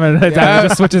can be dominant at a time. It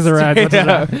just switches around.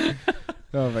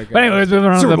 Oh my god. But anyways, moving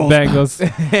on to the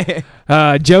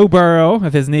Bengals. Joe Burrow,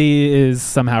 if his knee is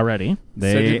somehow ready.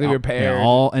 Surgically repaired.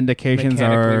 All indications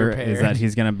Mechanically is repaired. that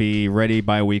he's going to be ready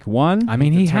by week 1. I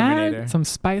mean, The he Terminator. had some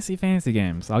spicy fantasy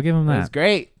games. I'll give him It was that.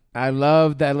 great. I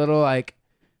loved that little like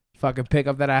fucking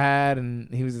pickup that I had,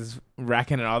 and he was just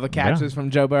racking in all the catches from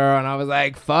Joe Burrow, and I was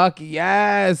like, "Fuck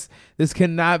yes, this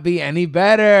cannot be any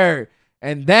better."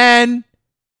 And then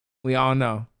we all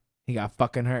know he got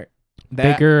fucking hurt.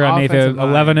 That Baker offensive Mayfield, line-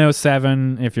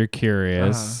 1107 if you're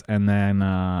curious. And then,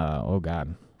 oh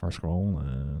God, first scroll.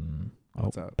 And,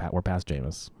 What's up? We're past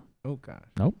Jameis. Oh god,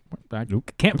 Nope.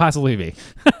 Can't possibly be.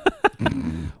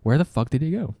 Where the fuck did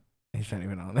he go? he's not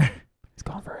even on there. He's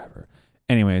gone forever.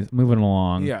 Anyways, moving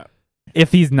along. Yeah,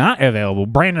 If he's not available,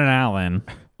 Brandon Allen,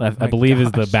 I my believe,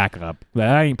 is the gosh. backup.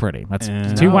 That ain't pretty. That's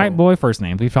And- 2 No. white boy first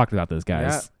names. We've talked about this,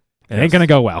 guys. Yeah. It ain't gonna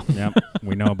go well. Yep,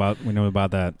 we know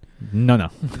about that. No.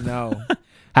 no.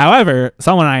 However,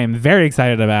 someone I am very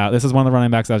excited about. This is one of the running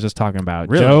backs I was just talking about.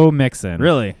 Really? Joe Mixon.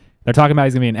 Really? They're talking about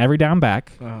he's gonna be an every down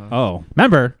back. Oh,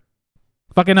 Remember,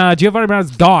 fucking Giovanni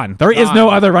Brown's gone. There is no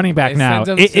Gone. other running back They now.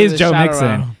 sent him It to is the Joe shadow Mixon.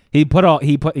 realm.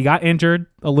 He got injured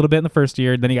a little bit in the first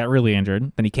year, then he got really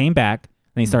injured, then he came back,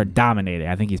 then he started dominating.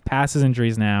 I think he's past his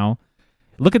injuries now.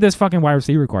 Look at this fucking wide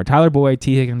receiver core. Tyler Boyd,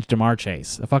 T. Higgins, Jamar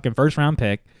Chase. A fucking first-round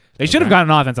pick. They should have gotten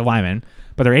an offensive lineman,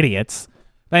 but they're idiots.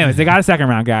 But anyways, they got a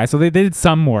second-round guy, so they did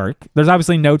some work. There's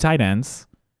obviously no tight ends.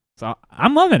 So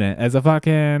I'm loving it as a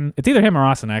fucking... It's either him or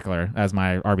Austin Eckler as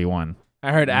my RB1.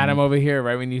 I heard Adam over here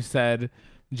right when you said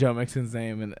Joe Mixon's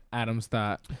name, and Adam's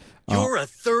thought. You're a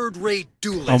third-rate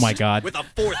duelist. Oh my God. With a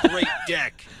fourth-rate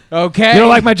deck. Okay. You don't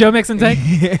like my Joe Mixon take?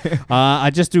 I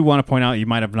just do want to point out you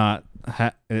might have not.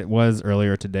 It was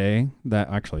earlier today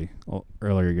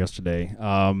earlier yesterday.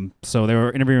 So they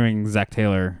were interviewing Zach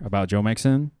Taylor about Joe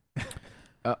Mixon.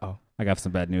 Uh-oh. I got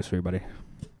some bad news for you, buddy.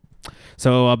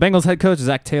 So Bengals head coach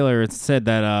Zach Taylor said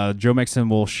that Joe Mixon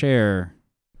will share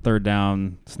third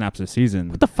down snaps this season.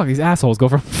 What the fuck? These assholes go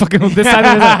from fucking this side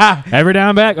to this side. Every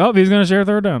down back. Oh, he's going to share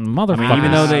third down. Motherfucker. I mean,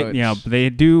 even though they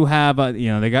do have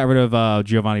they got rid of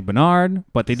Giovanni Bernard,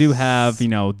 but they do have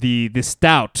the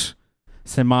stout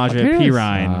Samaje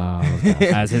Perine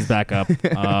as his backup.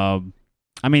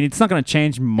 I mean, it's not going to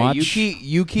change much. Hey,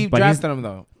 you keep but drafting him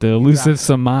though. The elusive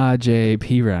Samaje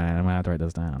Perine. I'm going to have to write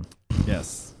this down.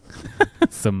 Yes.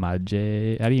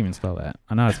 Samaje. How do you even spell that?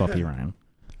 I know how to spell Perine.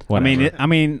 I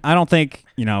mean, I don't think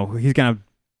he's going to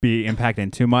be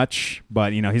impacting too much,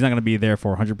 but he's not going to be there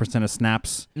for 100% of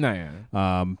snaps. No,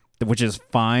 yeah. Which is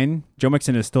fine. Joe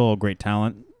Mixon is still a great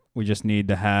talent. We just need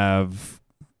to have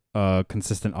a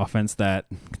consistent offense that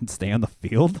can stay on the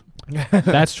field.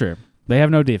 That's true. They have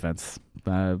no defense.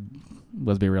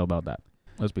 Let's be real about that.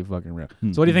 Let's be fucking real.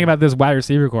 So what do you think about this wide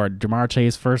receiver core? Jamar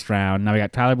Chase first round. Now we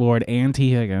got Tyler Boyd and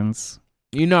T. Higgins.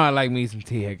 I like me some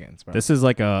T. Higgins, bro. This is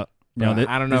like a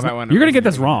I don't know if I want to. You're gonna get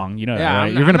this wrong. You know that,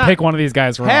 right? You're gonna pick one of these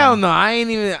guys wrong. Hell no, I ain't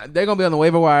even. They're gonna be on the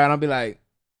waiver wire, and I'll be like,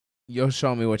 "Yo,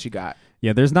 show me what you got."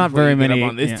 Yeah, there's not Before very you get many up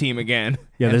on this team again.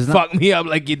 Yeah, and there's fuck me up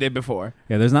like you did before.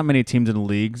 Yeah, there's not many teams in the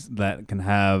leagues that can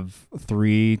have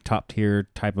 3 top tier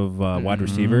type of wide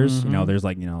receivers. There's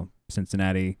like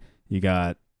Cincinnati. You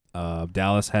got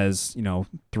Dallas has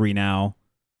 3 now.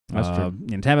 That's true.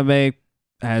 And Tampa Bay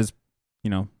has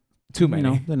Too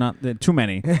many. They're too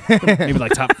many. Maybe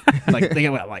like top, like they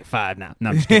got like 5 now. No,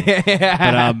 I'm just kidding.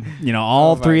 But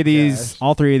all three of these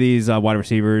wide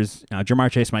receivers. Jamar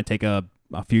Chase might take a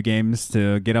few games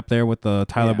to get up there with the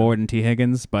Tyler Boyd and T.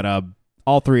 Higgins, but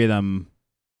all 3 of them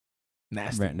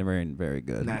Nasty. very, very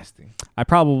good. Nasty. I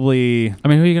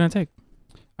mean, who are you gonna take?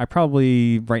 I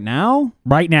probably right now.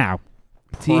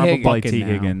 T. Higgins. Probably T.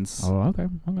 Higgins. Oh, okay.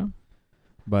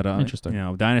 But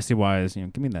Interesting. dynasty wise,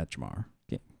 give me that Jamar.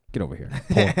 Get over here.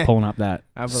 Pulling up that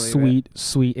I believe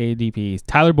sweet ADP.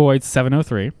 Tyler Boyd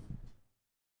 703.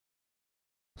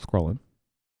 Scrolling.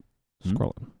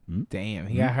 Damn,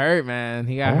 he got hurt, man.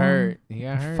 He got hurt.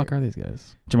 What the fuck are these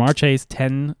guys? Jamar Chase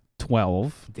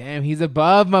 1012. Damn, he's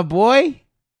above my boy.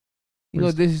 You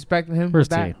gonna disrespect him? Where's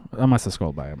with T? that? I must have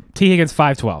scrolled by him. T. Higgins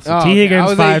 512. So Oh, T. okay. Higgins I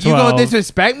was like, 512. you gonna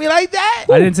disrespect me like that?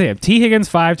 I didn't see him. T. Higgins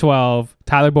 512.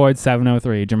 Tyler Boyd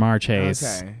 703. Jamar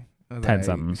Chase. Okay. I was 10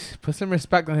 something. Put some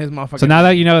respect on his motherfucking. So now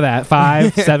that you know that,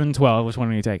 5, 7, 12, which one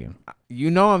are you taking?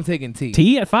 I'm taking T.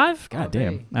 T at 5? God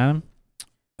Okay. damn.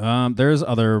 Adam? There's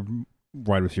other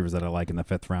wide receivers that I like in the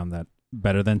 5th round that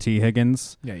better than T.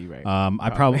 Higgins. Yeah, you're right. I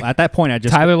probably at that point I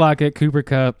just Tyler Lockett, Cooper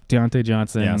Kupp, Deontay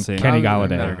Johnson, Yeah, see. Kenny No, Galladay.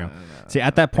 no, There you go. no. see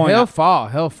at that point. He'll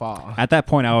fall. At that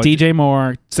point, I would. DJ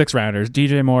Moore, 6 rounders.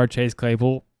 DJ Moore, Chase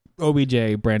Claypool,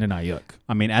 OBJ, Brandon Ayuk.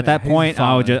 I mean, at Yeah, that he's point,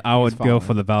 I would falling. He's go falling.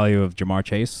 for the value of Jamar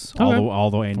Chase, Okay.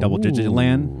 all the way in double digit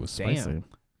land. Ooh, spicy.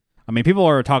 I mean, people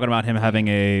are talking about him having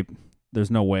a. There's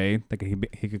no way that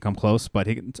he could come close, but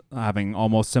having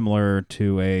almost similar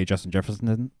to a Justin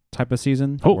Jefferson type of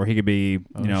season, where he could be,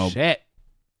 Shit.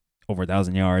 over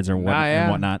 1,000 yards or yeah.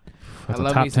 and whatnot. That's I a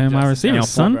love top me some 10 wide Justin receiver,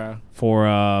 Jefferson, son. bro. For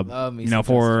Love me some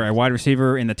for Justin a wide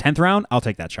receiver in the 10th round, I'll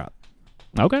take that shot.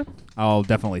 Okay. I'll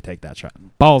definitely take that shot.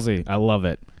 Ballsy. I love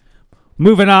it.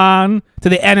 Moving on to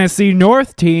the NFC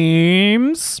North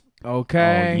teams.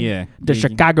 Okay. Oh, yeah. The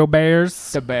Chicago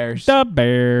Bears. The Bears. The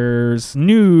Bears.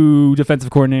 New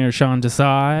defensive coordinator Sean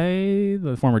Desai,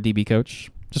 the former DB coach.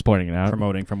 Just pointing it out.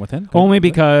 Promoting from within. Only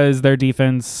because their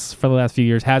defense for the last few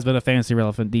years has been a fantasy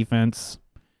relevant defense.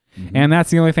 Mm-hmm. And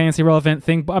that's the only fantasy relevant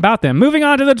thing about them. Moving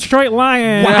on to the Detroit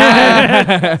Lions.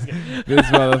 This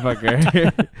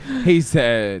motherfucker. He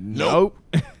said, nope.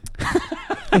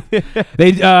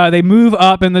 They move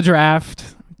up in the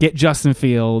draft, get Justin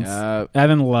Fields. Yup.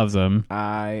 Evan loves him.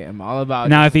 I am all about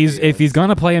Now, Justin if he's Fields.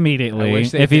 gonna play I immediately,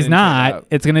 wish they if he's didn't trade not, up.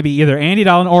 it's gonna be either Andy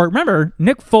Dalton or remember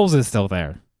Nick Foles is still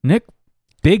there.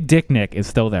 Big Dick Nick is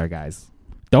still there, guys.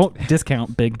 Don't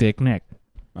discount Big Dick Nick.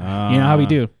 You know how we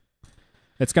do.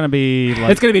 It's gonna be like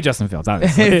It's gonna be Justin Fields,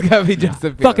 obviously. It's gotta be just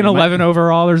a Fucking 11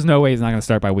 overall. There's no way he's not gonna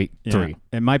start by week yeah, 3.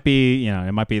 It might be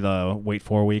the wait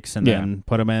 4 weeks and Yeah. then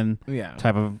put him in Yeah.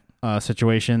 type of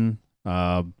situation.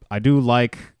 I do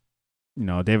like,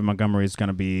 David Montgomery is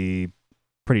gonna be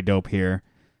pretty dope here.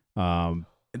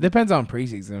 It depends on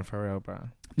preseason for real, bro.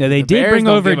 Yeah, they The did Bears bring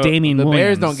don't over give a- Damian The Williams.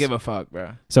 Bears don't give a fuck, bro.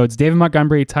 So it's David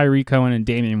Montgomery, Tyreek Cohen, and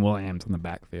Damian Williams in the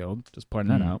backfield. Just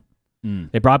pointing that out.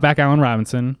 They brought back Allen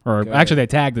Robinson, or Good. actually they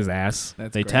tagged his ass.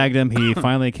 That's They great. tagged him. He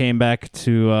finally came back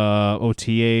to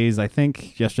OTAs, I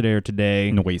think yesterday or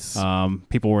today. Noise.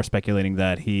 People were speculating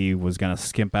that he was gonna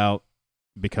skimp out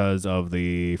because of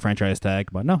the franchise tag,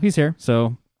 but no, he's here,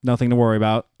 so nothing to worry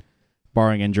about,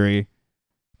 barring injury.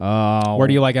 Where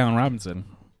do you like Allen Robinson?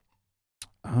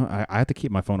 I have to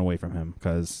keep my phone away from him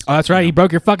because Oh, that's right. He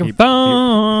broke your fucking he-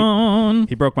 phone.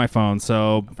 he broke my phone.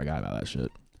 So I forgot about that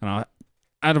shit.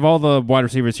 out of all the wide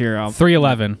receivers here,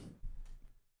 311.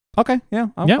 okay, yeah,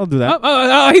 I'll do that.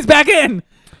 Oh, he's back in.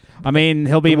 I mean,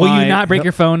 he'll be. Will you not break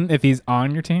your phone if he's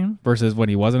on your team versus when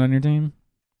he wasn't on your team?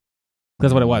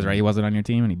 That's what it was, right? He wasn't on your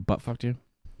team and he butt fucked you.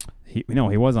 He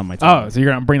was on my team. Oh, so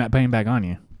you're gonna bring that pain back on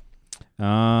you?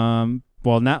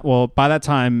 Well, by that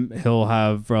time he'll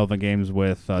have relevant games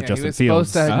with Yeah, Justin he was Fields.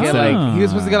 supposed to get Ah. he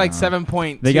was supposed to get like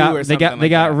 7.2 They got or something they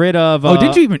got like rid of. Oh,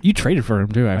 did you traded for him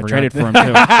too? I forgot. traded for him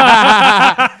too.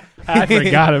 I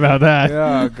forgot about that.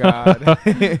 Oh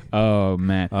god. Oh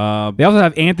man. They also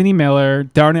have Anthony Miller,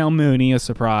 Darnell Mooney, a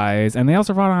surprise, and they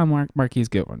also brought on Marquise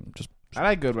Goodwin. Just I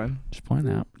like Goodwin.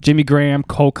 pointing out. Jimmy Graham,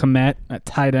 Cole Kmet at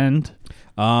tight end.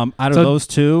 Out of So- those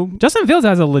two, Justin Fields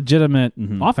has a legitimate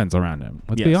Mhm. offense around him.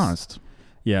 Let's be Yes. honest.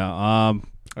 yeah. I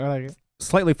like it.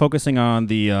 Slightly focusing on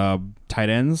the tight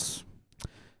ends.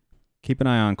 Keep an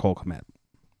eye on Cole Kmet.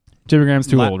 Jimmy Graham's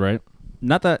too La- old, right?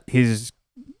 Not that he's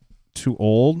too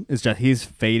old. It's just he's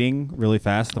fading really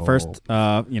fast. The first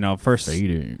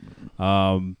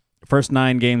first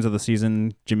 9 games of the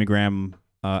season, Jimmy Graham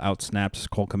outsnaps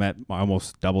Cole Kmet by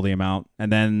almost double the amount,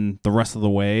 and then the rest of the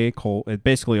way, it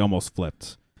basically almost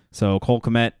flipped. So Cole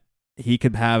Kmet, he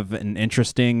could have an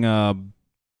interesting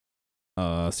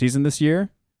season this year,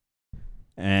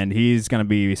 and he's gonna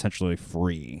be essentially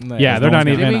free. Yeah, they're not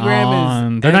even Jimmy Graham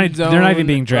on. is They're not. end They're not even zone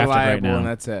being drafted right reliable, and now.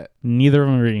 that's it. Neither of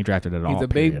them are being drafted at all. He's a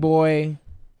period. big boy,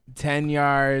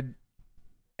 10-yard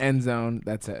end zone.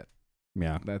 That's it.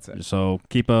 Yeah. That's it. So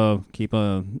keep a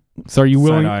So are you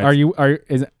willing? Side-eyed.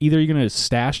 Is either you going to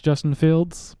stash Justin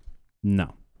Fields?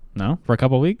 no. No, for a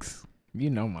couple weeks. You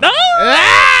know my.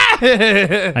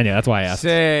 I know that's why I asked.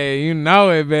 Say, you know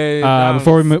it, babe.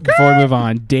 Before we move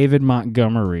on, David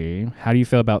Montgomery. How do you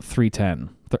feel about 310?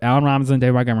 Allen Robinson and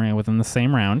David Montgomery are within the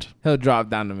same round. He'll drop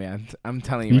down to me. I'm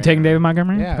telling you. You right taking now. David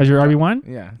Montgomery Yeah. as your RB1?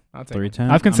 Yeah, I'll take it.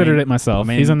 310. I've considered I mean, it myself. I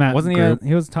mean, He's in that wasn't group.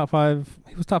 he was top 5.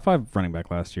 He was top 5 running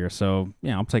back last year. So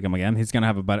yeah, I'll take him again. He's gonna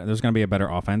have a better. There's gonna be a better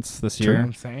offense this You know what year.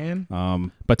 I'm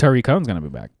saying? But Tariq Cohen's going to be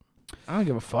back. I don't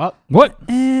give a fuck. What?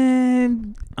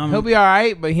 And He'll be all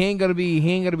right, but he ain't gonna be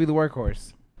the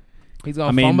workhorse. He's gonna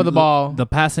I mean, fumble the ball. The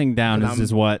passing down And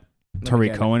is what Let me Tariq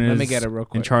get it. Cohen Let me is get it real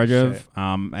quick. in charge Shit. of.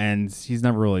 And he's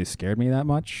never really scared me that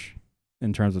much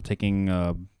in terms of taking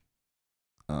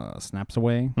snaps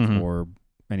away Mhm. or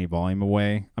any volume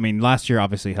away. I mean, last year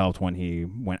obviously helped when he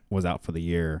was out for the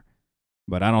year,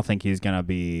 but I don't think he's gonna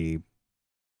be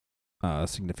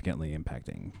significantly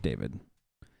impacting David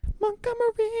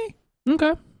Montgomery.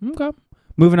 Okay.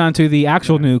 Moving on to the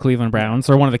actual new Cleveland Browns,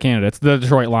 or one of the candidates, the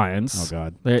Detroit Lions. Oh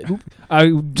God.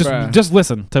 Bruh. Just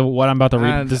listen to what I'm about to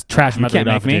read. This trash You method can't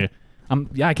off make to you.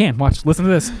 Yeah, I can. Watch. Listen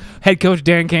to this. Head coach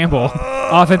Dan Campbell,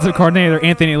 offensive coordinator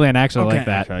Anthony Lynn. Actually, I like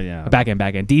that. Actually, yeah. Back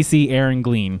end. DC Aaron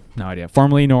Glean. No idea.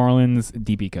 Formerly New Orleans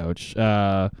DB coach.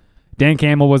 Dan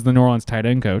Campbell was the New Orleans tight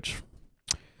end coach.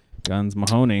 Guns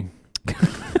Mahoney.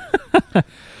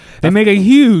 They make a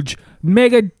huge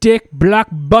mega dick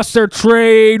blockbuster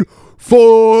trade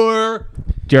for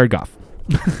Jared Goff.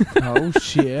 Oh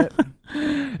shit!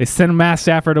 They sent Matt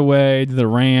Stafford away to the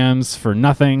Rams for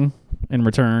nothing in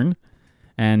return.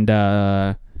 And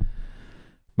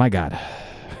my God.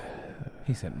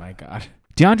 He said, "My God."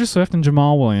 DeAndre Swift and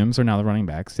Jamal Williams are now the running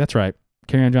backs. That's right.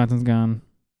 Kerryon Johnson's gone.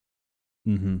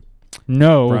 Mm-hmm.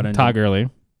 No, Brought in Todd Gurley.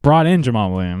 Brought in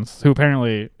Jamal Williams, who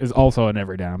apparently is also an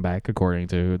every down back, according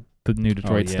to the new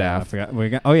Detroit I staff. forgot.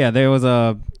 There was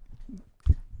a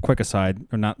quick aside,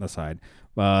 or not aside.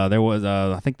 There was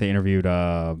I think they interviewed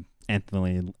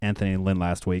Anthony Lynn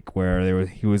last week, where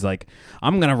he was like,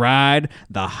 "I'm gonna ride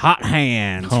the hot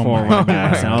hands Oh for my running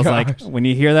backs," God. and I was like, when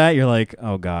you hear that, you're like,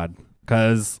 "Oh God,"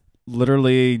 because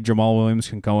literally Jamal Williams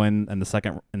can go in the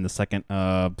second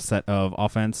set of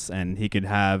offense, and he could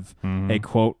have Mhm. a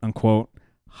quote unquote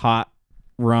hot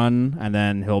run, and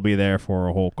then he'll be there for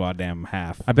a whole goddamn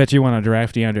half. I bet you want to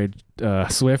draft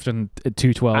DeAndre Swift and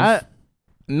 212.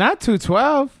 Not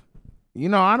 212. You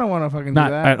know, I don't want to fucking Not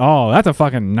do that. at all. That's a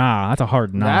fucking nah. That's a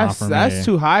hard nah for me. That's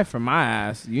too high for my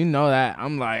ass. You know that.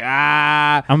 I'm like,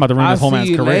 I'm about to ruin I'll this whole see man's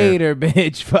you career. later,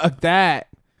 bitch. Fuck that.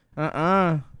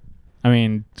 I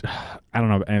mean, I don't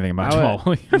know anything about I Jamal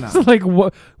would- Williams. no. Like,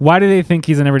 why do they think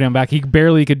he's an every down back? He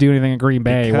barely could do anything at Green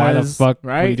Bay. Why the Because- fuck would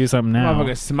right? he do something now?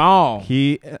 Motherfucker small.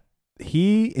 He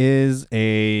is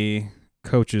a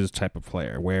coach's type of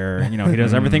player where he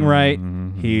does everything right.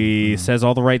 He says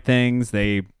all the right things.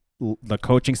 The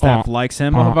coaching staff likes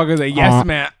him. Motherfucker's a yes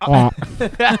man.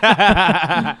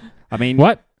 I mean,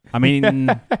 What? I mean,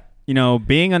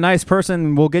 being a nice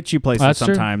person will get you places That's true.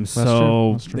 sometimes. That's So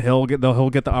true. That's true. he'll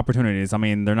get the opportunities. I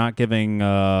mean, they're not giving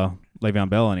Le'Veon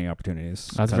Bell any opportunities.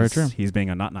 That's very 'cause true. He's being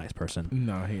a not nice person.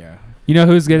 No, yeah. You know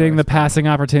who's getting the passing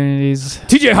opportunities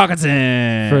TJ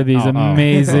Hawkinson for these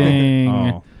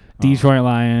amazing Detroit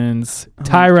Lions?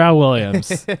 Tyrell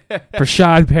Williams,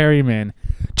 Rashad Perryman,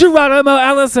 Geronimo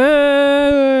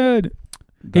Allison.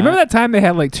 You remember that time they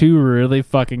had like two really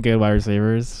fucking good wide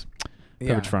receivers?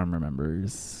 Yeah. Coach Farm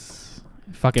remembers.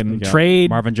 Fucking Yeah. trade.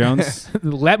 Marvin Jones.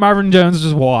 Let Marvin Jones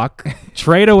just walk.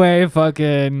 Trade away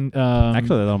fucking Actually,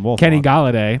 they let them both Kenny walk.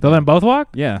 Galladay. They let them both walk?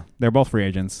 Yeah, they're both free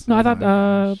agents. No, I thought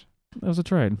Oh that was a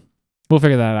trade. We'll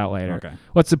figure that out later. Okay.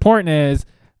 What's important is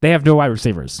they have no wide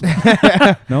receivers.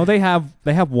 No, they have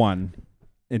one.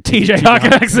 TJ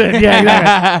Hawkinson. Yeah,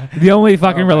 exactly. The only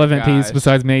fucking Oh my relevant piece gosh.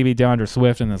 besides maybe DeAndre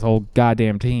Swift and this whole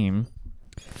goddamn team.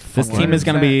 This team is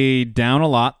going to be down a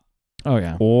lot, Oh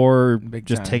yeah. or Big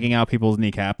just time. taking out people's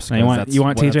kneecaps. Now, you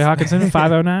want TJ Hawkinson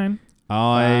 509?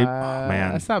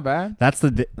 Man, That's not bad. that's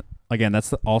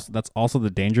that's also the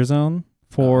danger zone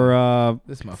for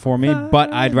This motherfucker. for me.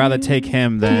 But I'd rather take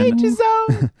him than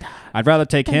I'd rather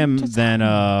take him than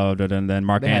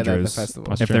Mark They had that at the Andrews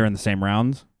festival. if they're in the same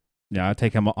round. Yeah, I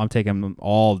take him. I'm taking him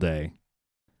all day.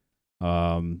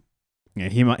 Yeah,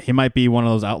 he might be one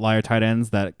of those outlier tight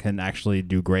ends that can actually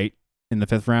do great in the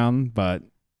 5th round, but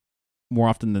more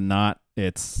often than not,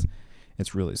 it's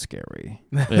really scary.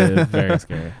 It is very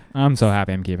scary. I'm so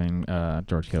happy I'm keeping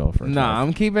George Kittle for 12.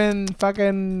 I'm keeping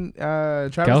fucking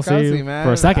Travis Kelce Kelce, man.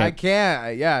 for a second. I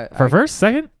can't. Yeah. For first,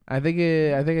 second? I think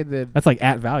it did. That's like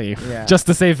at value. Yeah. Just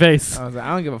to save face. I was like, I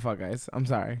don't give a fuck, guys. I'm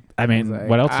sorry. I mean, was like,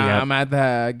 what else you got? I'm at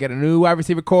the get a new wide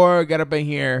receiver core. Get up in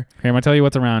here. Here, I'm gonna tell you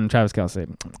what's around Travis Kelce.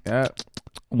 Yep.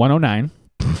 109.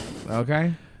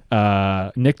 Okay.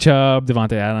 Nick Chubb,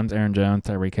 Devontae Adams, Aaron Jones,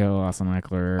 Tyreek Hill, Austin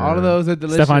Eckler. All of those are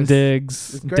delicious. Stephon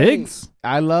Diggs. It's great. Diggs?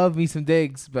 I love me some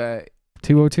Diggs, but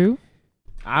 202?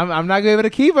 I'm not gonna be able to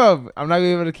keep him. I'm not gonna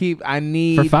be able to keep. I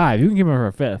need For 5. You can give him for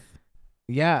a 5th.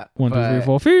 Yeah. 1, 2, 3, but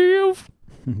 4,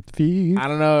 5. I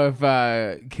don't know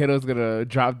if Kittle's gonna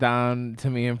drop down to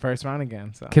me in first round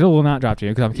again. So Kittle will not drop to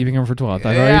you because I'm keeping him for 12.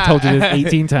 I've Yeah. already told you this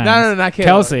 18 times. No, not Kittle.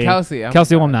 Kelsey. Kelsey.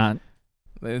 Kelsey will not.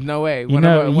 There's no way. One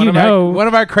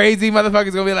Of our crazy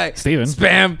motherfuckers gonna be like Steven.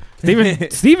 spam.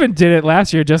 Steven did it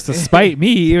last year just to spite me,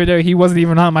 even though he wasn't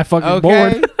even on my fucking Okay.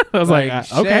 board. I was like,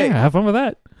 Like, okay, shit. have fun with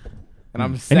that. And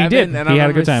I'm And he 7. did. And He I'm had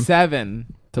a good time. 7.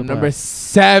 To I'm play. number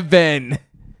 7.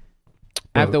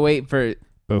 I have to wait for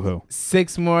Boo-hoo.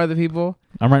 6 more other people.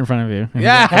 I'm right in front of you.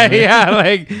 Yeah, yeah.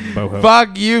 Like, Boho.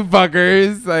 fuck you,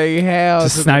 fuckers. Like, hell.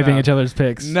 Just to the sniping no. each other's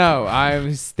picks. No,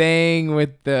 I'm staying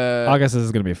with the. August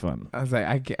is going to be fun. I was like,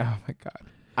 I can't. Oh my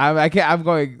god. I can't. I'm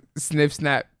going snip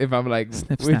snap if I'm like,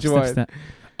 Snip, which snap, one? snip, snap.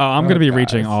 Oh, I'm Oh, going to be gosh.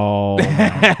 reaching all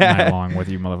night long with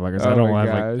you motherfuckers. Oh I don't my have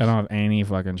gosh. I don't have any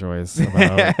fucking choice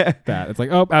about that. It's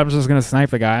like, oh, I'm just going to snipe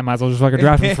the guy. I might as well just fucking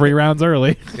draft him 3 rounds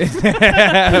early.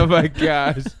 Oh my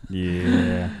gosh.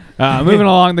 Yeah. Moving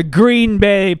along, the Green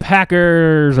Bay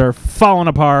Packers are falling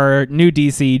apart. New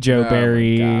DC, Joe Oh my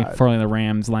Barry, God. formerly the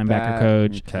Rams linebacker That-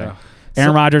 coach. Okay.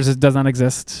 Aaron Rodgers does not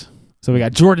exist. So we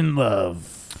got Jordan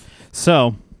Love.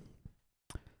 So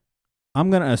I'm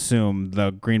gonna assume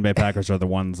the Green Bay Packers are the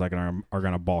ones that are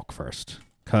gonna balk first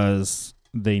because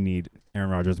they need Aaron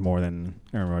Rodgers more than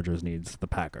Aaron Rodgers needs the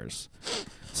Packers.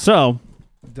 So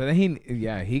Doesn't he?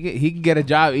 Yeah, he can get a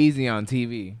job easy on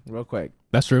TV real quick.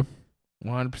 That's true.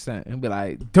 100%. He'll be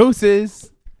like,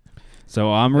 deuces.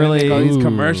 I'm Make really all these Ooh.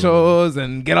 commercials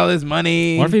and get all this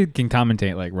money. What if he can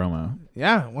commentate like Romo?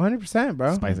 Yeah, 100%,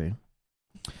 bro. Spicy.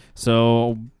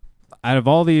 so out of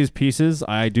all these pieces,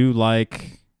 I do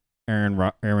like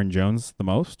Aaron Jones the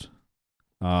most.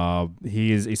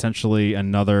 He is essentially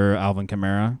another Alvin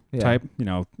Kamara Yeah. type.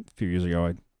 A few years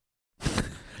ago,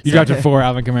 You drafted 4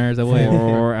 Alvin Kamaras, I believe.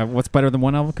 or what's better than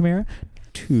one Alvin Kamara?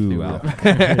 2 Alvin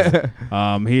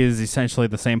Kamaras. He is essentially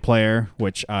the same player,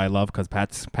 which I love because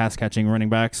pass catching running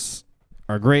backs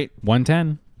are great.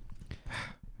 110.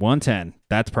 110.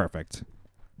 That's perfect.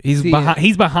 He's See,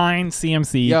 behind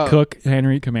CMC, Yo. Cook,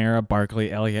 Henry, Kamara,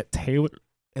 Barkley, Elliott, Taylor.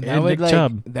 And And Nick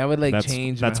Chubb. that would like That's-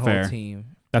 change that's my fair. whole team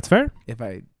That's fair. if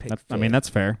I pick. I mean, that's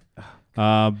fair.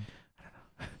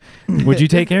 Would you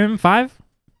take him 5?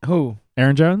 who?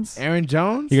 Aaron Jones? Aaron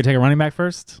Jones. You could take a running back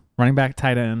first, running back,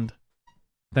 tight end,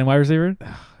 then wide receiver.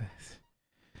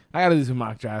 I gotta do some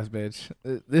mock drafts, bitch.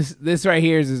 This right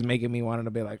here is just making me want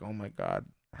to be like, oh my god,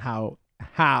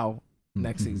 how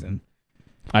next season?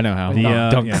 I know how. The,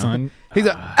 Dunk yeah. son. He's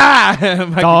like,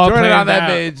 Michael It's all Jordan on planned that out.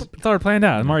 bitch. It's already planned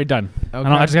out. I'm already done. Okay.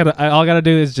 I just gotta. All I gotta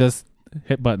do is just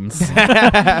hit buttons.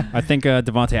 I think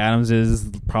Devontae Adams is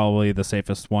probably the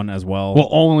safest one as well. Well,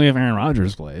 only if Aaron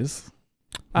Rodgers plays.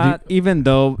 Even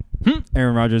though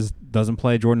Aaron Rodgers doesn't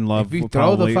play, Jordan Love If you will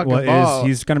throw the probably fucking ball,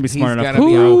 he's going to be smart he's enough. gotta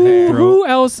be out there. Who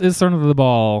else is thrown to the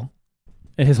ball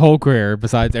his whole career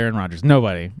besides Aaron Rodgers?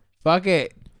 Nobody. Fuck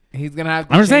it. He's gonna have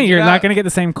to. I'm just saying change you're it not up. going to get the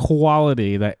same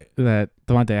quality that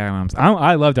Devontae Adams.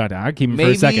 I love Devontae. I keep him for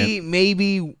a second.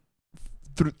 Maybe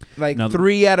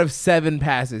 3 out of 7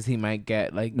 passes he might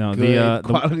get. Like No, good the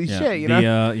quality yeah, shit. You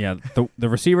know, the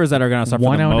receivers that are going to suffer the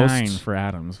 109 most. for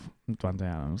Adams. Devontae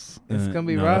Adams. it's gonna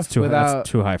be no, rough That's too, without. that's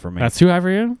too high for me. That's too high for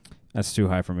you. That's too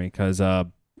high for me because I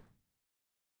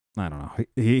don't know.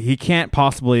 He can't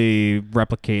possibly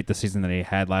replicate the season that he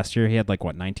had last year. He had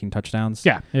 19 touchdowns.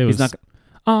 Yeah, it was not.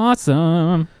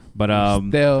 awesome. But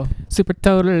Still Super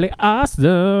totally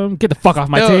awesome. Get the fuck off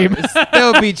my team.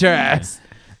 still beat your ass.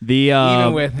 the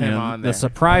Even with him on there. the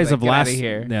surprise I was of like, get last outta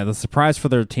here. yeah, the surprise for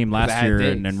their team I last had year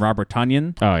Diggs. and Robert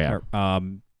Tonyan. Oh yeah.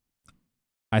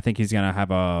 I think he's gonna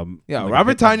have a Yeah, like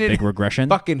Robert a Tonyan big regression.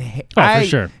 Fucking. For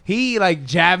sure. He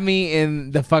jabbed me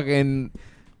in the fucking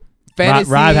fantasy.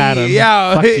 Rod had him. Yo,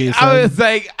 Fuck you, I son. was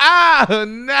like, oh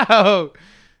no.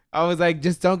 I was like,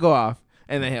 just don't go off.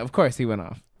 And then of course he went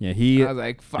off. Yeah, he I was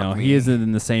like, fuck me. he isn't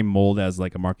in the same mold as a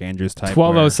Mark Andrews type.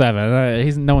 1207.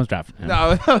 He's no one's drafting him.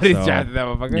 No, nobody's So, drafted that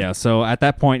motherfucker. Yeah, so at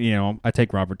that point, I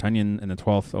take Robert Tonyan in the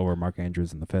 12th over Mark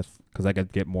Andrews in the 5th because I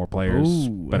could get more players, Ooh,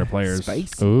 better players.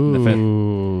 spicy.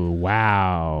 Ooh,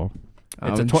 wow.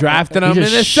 I'm It's a drafting him He in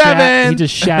the shat- 7th. He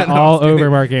just shat No, I'm all kidding. over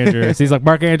Mark Andrews. He's like,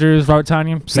 Mark Andrews, Robert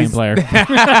Tonyan, same player.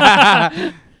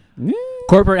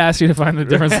 Corporate asked you to find the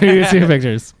difference between the two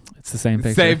pictures. It's the same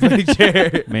picture. Same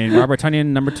picture. I mean, Robert Tonyan,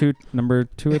 number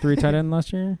two or three tight end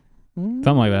last year.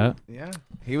 Something like that. Yeah,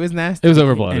 he was nasty. It was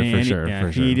overblooded And for he- sure. yeah,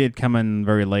 for sure. He did come in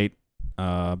very late,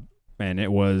 and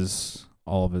it was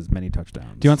all of his many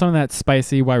touchdowns. Do you want some of that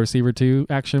spicy wide receiver 2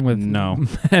 action with No.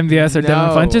 MVS or Devin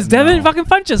No. Funches? Devin No. fucking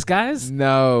Funches, guys.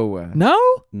 No. No?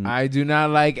 I do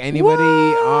not like anybody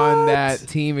on that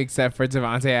team except for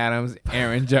Devontae Adams,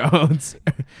 Aaron Jones,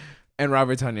 and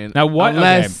Robert Tonyan. Now what?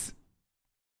 Unless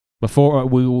Before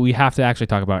we have to actually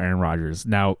talk about Aaron Rodgers.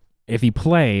 Now, if he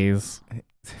plays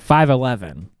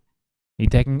 5'11", you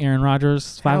taking Aaron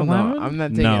Rodgers 5'11"? no, I'm not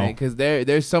taking No. it because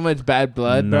there's so much bad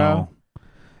blood, bro.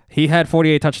 He had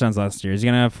 48 touchdowns last year. He's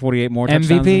gonna have 48 more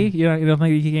touchdowns. MVP? You don't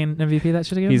think he can MVP that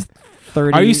shit again? He's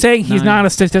 30. Are you saying he's not a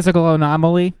statistical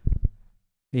anomaly?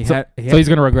 He So, had. so he's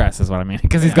going to regress, is what I mean.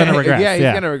 Because he's going to regress. Yeah, he's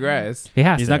gonna regress. He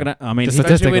has He's to. not gonna. I mean, Just he-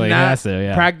 statistically, with he not has to.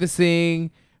 Yeah.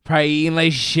 Practicing, probably eating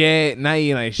like shit, not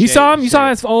eating like shit. You saw him? You saw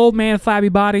shit. his old man, flabby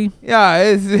body, Yeah,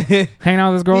 it's hanging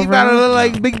out with his he girlfriend? about to look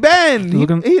like Big Ben.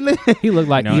 Looking- He looked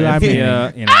like no, Eli if he,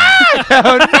 Manning.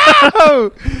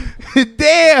 oh no!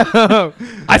 Damn!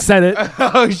 I said it.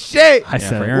 Oh shit! I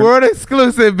said for it. Aaron- World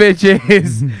exclusive,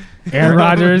 bitches. Aaron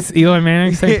Rodgers, Eli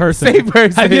Manning, same person. Same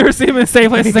person. Have you ever seen them in the same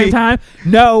place at the same time?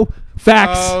 No.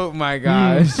 Facts. Oh my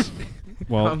gosh!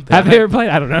 well, I'm Have they ever played?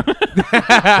 I don't know.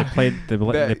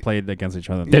 they played against each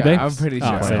other. Did they? I'm pretty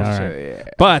sure. Oh, so, I'm all sure, right. yeah.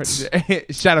 But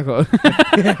Shadow code.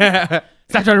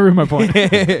 Stop trying to ruin my point.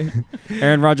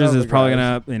 Aaron Rodgers Oh my is probably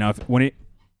gosh.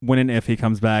 gonna, if he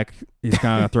comes back, he's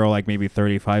gonna throw like maybe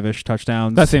 35-ish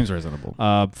touchdowns. That seems reasonable.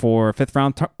 For 5th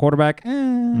round quarterback.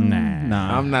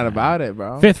 Nah. I'm not about it,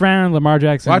 bro. 5th round, Lamar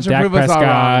Jackson, Watch him Dak prove us all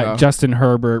Prescott, wrong, though. Justin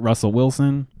Herbert, Russell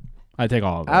Wilson. I take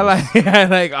all of those. I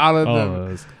like all of all them. of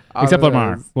those. All Except of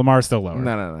Lamar. those. Lamar's still lower.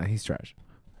 No, he's trash.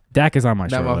 Dak is on my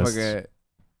That short list. motherfucker.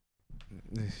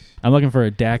 I'm looking for a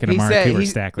Dak and He Amari said Cooper he-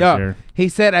 stack yo, this year. He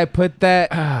said I put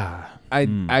that. I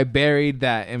Hmm. I buried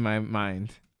that in my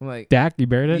mind. I'm like, Dak, you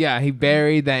buried it? yeah, he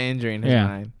buried that injury in his Yeah.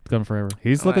 mind. It's going forever.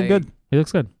 He's looking Like- good. He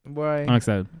looks good. Boy, I'm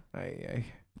excited. I,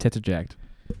 Tits are jacked.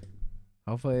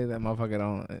 hopefully that motherfucker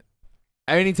don't.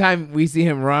 Anytime we see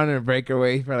him run or break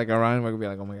away for like a run, we're gonna be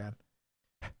like, oh my god.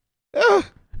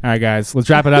 All right, guys. Let's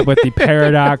wrap it up with the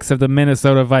paradox of the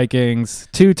Minnesota Vikings.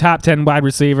 2 top 10 wide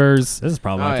receivers. This is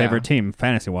probably Oh, my yeah. favorite team,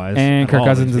 fantasy wise. And Kirk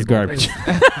Cousins is garbage.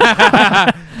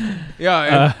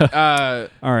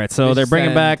 All right, so They they're should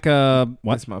bringing send- back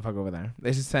what? This motherfucker over there.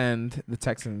 They should send the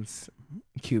Texans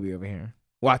QB over here.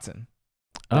 Watson.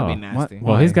 That'd be nasty.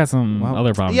 Well, he's got some Well,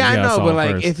 other problems. Yeah, he I gotta know, solve but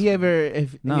like, first. if he ever,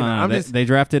 if No, you know, no, I'm they, just they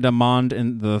drafted Amond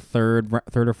in the third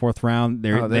or fourth round.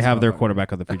 They Oh, they this have their motherfucker.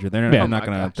 quarterback of the future. They're Yeah. not Oh my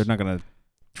gonna gosh. they're not gonna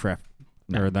draft.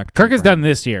 No. Or not Kirk has trade for done him.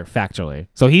 this year factually,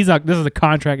 so he's like, this is a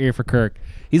contract year for Kirk.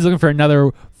 He's looking for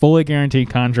another fully guaranteed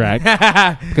contract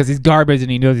because he's garbage and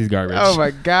he knows he's garbage. oh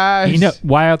my gosh. He know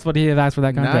why else would he have asked for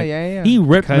that Nah, contract? yeah. He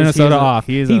ripped Because Minnesota off.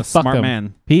 He is he a fucked smart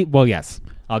them. man. Well, yes,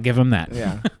 I'll give him that.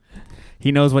 yeah.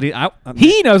 He knows what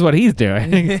He knows what he's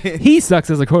doing. He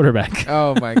sucks as a quarterback.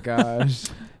 Oh my gosh.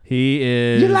 he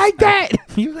is. You like that?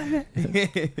 You like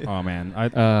that? Oh man,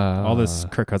 All all this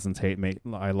Kirk Cousins hate, mate.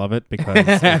 I love it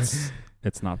because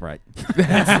it's not right. it's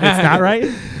not right.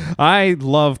 I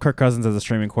love Kirk Cousins as a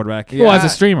streaming quarterback. Yeah. Well, as a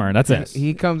streamer, that's it.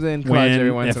 He comes in clutch every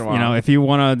once if, in a while. You know, if you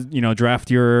want to, draft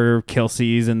your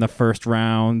Kelce's in the first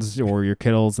rounds or your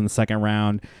Kittles in the second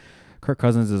round, Kirk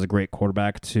Cousins is a great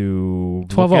quarterback to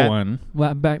 1201.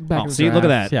 Well, back. Oh, of see, the look at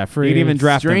draft. that. Yeah, free. You can even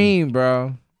draft him. Stream,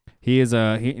 bro. He is He's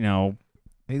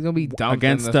gonna be dumped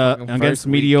against in the fucking against first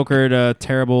week. mediocre to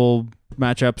terrible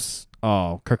matchups.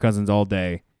 Oh, Kirk Cousins all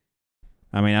day.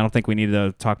 I mean, I don't think we need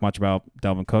to talk much about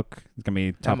Dalvin Cook. It's gonna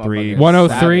be top That three. motherfucker.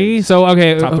 103. So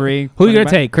okay, Top three. Who are you running gonna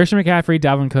back? take? Christian McCaffrey,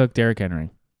 Dalvin Cook, Derrick Henry.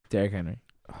 Derrick Henry.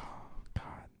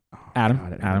 Adam.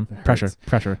 God, it Adam. hurts.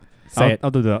 Pressure. Say it.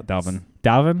 I'll do Dalvin.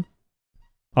 Dalvin.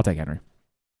 I'll take Henry.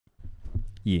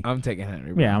 Yeah. I'm taking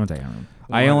Henry. Bro. Yeah, I'm gonna take Henry.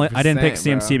 I didn't pick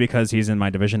 100%, CMC bro. because he's in my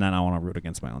division and I want to root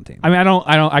against my own team. I mean,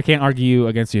 I can't argue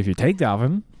against you if you take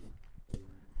Dalvin.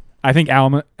 I think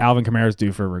Alvin Kamara is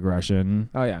due for regression.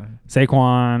 Oh yeah.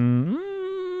 Saquon,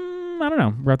 I don't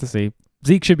know. We'll have to see.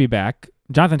 Zeke should be back.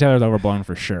 Jonathan Taylor's overblown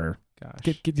for sure.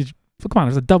 Gosh. Come on,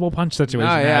 there's a double punch situation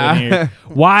Oh, happening yeah. here.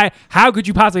 Why? How could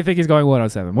you possibly think he's going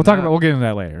 107? We'll Nah. we'll get into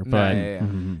that later. But yeah.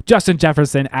 Justin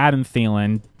Jefferson, Adam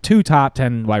Thielen, 2 top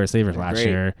 10 wide receivers last Great.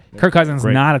 year. They're Kirk Cousins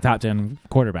great. not a top 10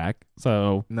 quarterback.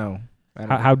 So No. I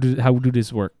don't- how do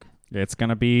this work? It's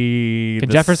gonna be. Can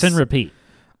this- Jefferson repeat?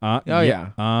 yeah.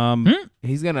 Um,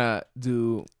 He's gonna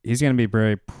do. he's gonna be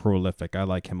very prolific. I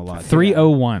like him a lot.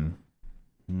 301.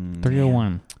 Mm.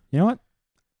 301. You know what?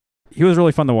 He was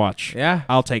really fun to watch. Yeah.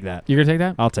 I'll take that. You're gonna take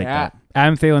that? I'll take Yeah. that.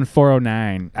 Adam Thielen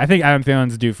 409. I think Adam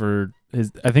Thielen's due for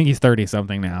his. I think he's 30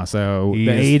 something now. So He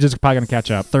the is age is probably gonna catch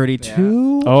up.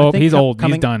 32. Oh, I think, he's old.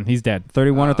 Coming, He's done. He's dead.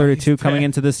 31 or Oh, 32 he's coming dead.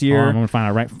 into this I'm year. gonna find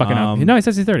out right fucking out. Um, No, he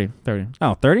says he's 30. 30.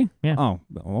 Oh, 30? Yeah. Oh,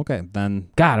 okay. Then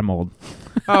God, I'm old.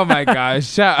 Oh my gosh.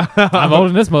 Shut up. I'm older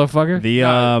than this motherfucker. the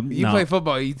You no. play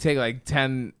football. You take like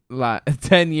 10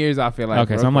 years off your life.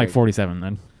 Okay, so real I'm like quick. 47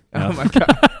 then. Oh my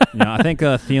god. I think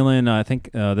Thielen. I think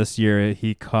this year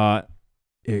he had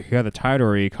the title,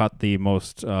 or he caught the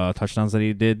most touchdowns that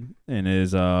he did in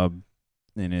his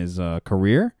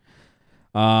career.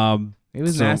 He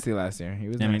was So- nasty last year. He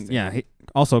was. I mean, nasty. yeah.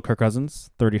 Also, Kirk Cousins,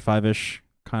 35-ish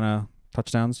kind of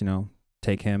touchdowns.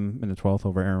 Take him in the 12th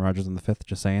over Aaron Rodgers in the 5th.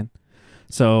 Just saying.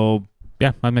 So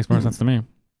Yeah, that makes more sense to me.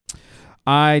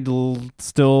 I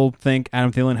still think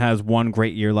Adam Thielen has one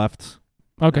great year left.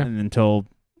 Okay. And until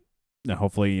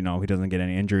hopefully, he doesn't get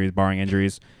any injuries, barring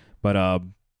injuries. But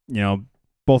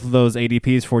both of those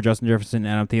ADPs for Justin Jefferson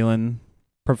and Adam Thielen,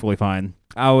 perfectly fine.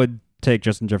 I would take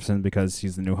Justin Jefferson because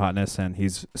he's the new hotness and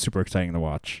he's super exciting to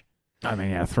watch. I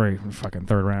mean, yeah, fucking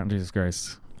third round. Jesus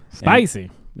Christ. Spicy.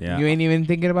 Yeah. You ain't even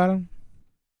thinking about him.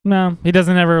 No, he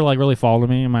doesn't ever like really fall to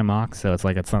me in my mock, so it's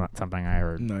like it's not something I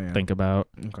ever No, yeah. think about.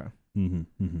 Okay. Mm-hmm,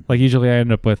 mm-hmm. Like usually I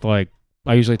end up with I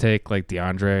usually take like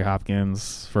DeAndre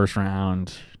Hopkins first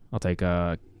round. I'll take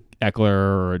a Eckler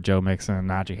or a Joe Mixon,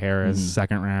 Najee Harris Mhm.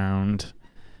 second round,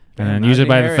 and then Najee usually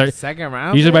by the Harris, third. second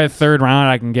round. Usually by the third round,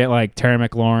 I can get like Terry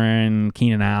McLaurin,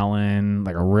 Keenan Allen,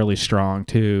 like a really strong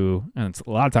 2. And it's a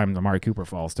lot of times Amari Cooper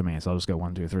falls to me, so I'll just go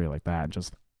 1, 2, 3 like that, and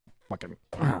just fucking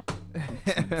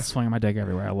swinging my dick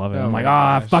everywhere. I love it. Oh I'm my like,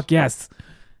 gosh. fuck yes.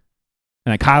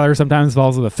 And then Kyler sometimes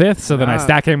falls to the 5th, so then I Ah.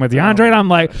 stack him with DeAndre, and I'm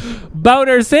like,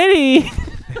 Boner City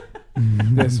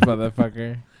this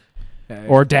motherfucker. Yeah,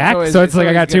 or Dak. always- So it's like I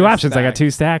always got good 2 to options. I got stack.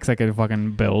 2 stacks I could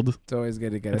fucking build. It's always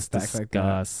good to get a It's stack like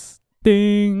that.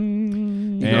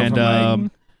 disgusting. You go And from,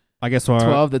 like, I guess our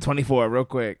 12 to 24, real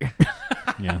quick.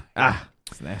 yeah.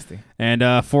 It's nasty.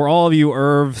 And for all of you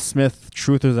Irv Smith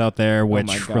truthers out there, which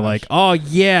my were gosh. like, oh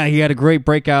yeah, he had a great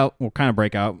breakout, well, kind of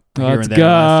breakout here Let's and there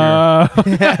last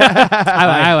year. go.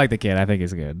 I like the kid. I think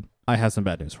he's good. I have some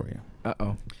bad news for you.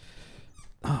 Uh-oh.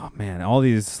 Oh man, all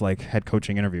these like head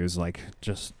coaching interviews, like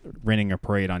just raining a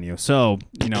parade on you. So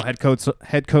head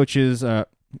coaches,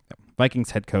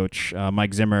 Vikings head coach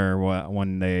Mike Zimmer,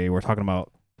 when they were talking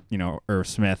about Irv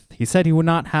Smith. He said he would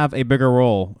not have a bigger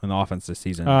role in the offense this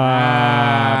season.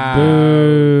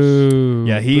 Boo.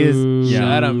 Yeah, he is. Yeah.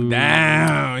 Shut him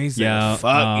down. He said, Yeah,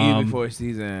 fuck you before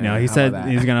season. No, he How said about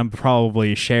that? he's gonna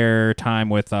probably share time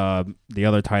with the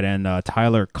other tight end,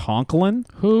 Tyler Conklin.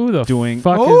 Who the Doing-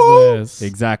 fuck Oh! is this?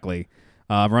 Exactly,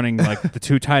 running like the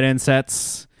 2 tight end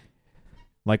sets.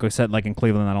 Like we said, like in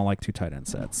Cleveland, I don't like 2 tight end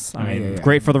sets. I mean, yeah. it's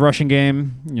great for the rushing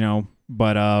game,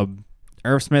 but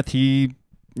Irv Smith, he's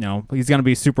gonna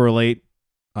be super late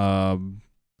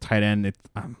tight end.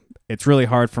 It's really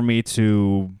hard for me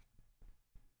to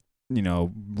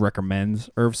recommend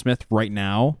Irv Smith right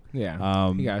now.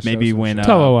 Yeah. You gotta show Maybe some when shit.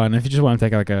 1201. If you just want to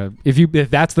take like if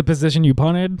that's the position you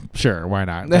punted, sure, why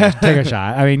not? Take a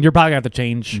shot. I mean, you're probably gonna have to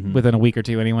change Mhm. within a week or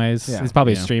two, anyways. Yeah. He's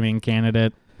probably a Yeah. streaming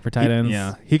candidate for tight ends.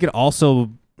 Yeah, he could also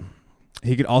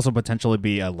potentially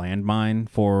be a landmine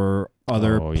for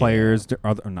other Oh, yeah. players,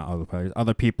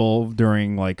 other people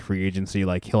during like free agency.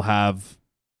 Like he'll have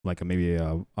like maybe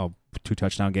a 2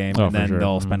 touchdown game, Oh, and for then sure.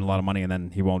 they'll Mhm. spend a lot of money, and then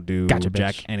he won't do Gotcha,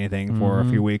 jack bitch. anything for a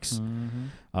few weeks.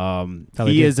 How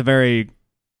they He do. is a very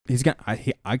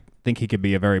I think he could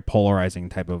be a very polarizing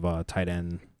type of tight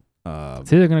end.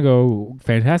 It's either gonna go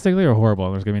fantastically or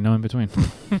horrible. There's gonna be no in between.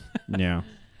 Yeah.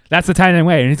 That's the tight end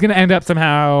way, and he's gonna end up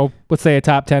somehow, let's say, a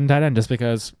top 10 tight end, just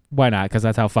because. Why not? Because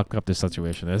that's how fucked up this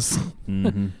situation is.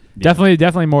 Mm-hmm.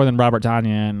 Definitely more than Robert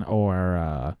Tonyan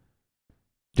or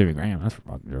Jimmy Graham. That's for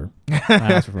fucking sure.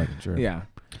 That's for fucking sure. Yeah.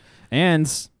 And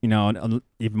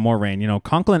even more rain.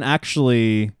 Conklin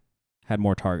actually had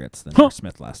more targets than Huh. Irv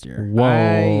Smith last year. Whoa.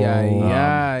 Ay, ay,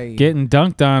 ay. Getting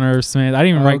dunked on Irv Smith. I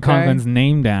didn't even write Okay. Conklin's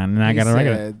name down, and I He got to write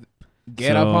it. said,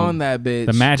 Get up So, on that bitch.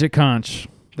 The Magic Conch.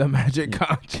 The magic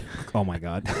conch. Oh my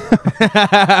God.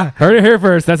 Heard it here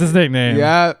first. That's his nickname.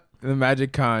 Yeah. The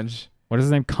magic conch. What is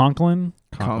his name? Conklin?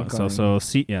 Conklin. Conklin. So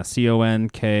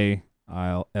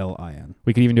CONKLIN.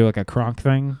 We could even do like a Kronk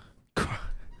thing.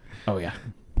 Oh, yeah.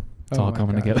 It's all my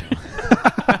coming God. together.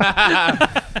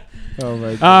 Oh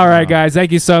my God. All right, guys.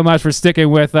 Thank you so much for sticking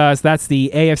with us. That's the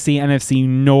AFC, NFC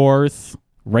North.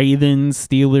 Ravens,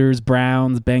 Steelers,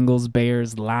 Browns, Bengals,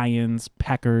 Bears, Lions,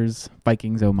 Packers,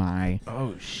 Vikings. Oh, my.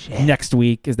 Oh shit. Next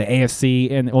week is the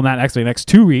AFC. And well, not next week. Next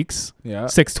 2 weeks. Yeah.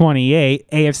 628.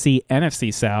 AFC,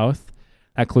 NFC South.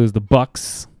 That includes the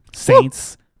Bucks,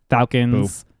 Saints,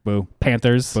 Falcons, Boo.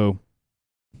 Panthers, Boo.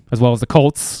 as well as the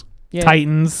Colts,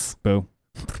 Titans, Boo.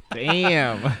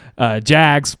 Damn.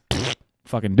 Jags,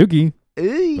 fucking Dookie,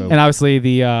 Eey. and obviously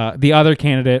the other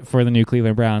candidate for the new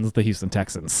Cleveland Browns, the Houston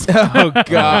Texans. Oh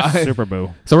God. Super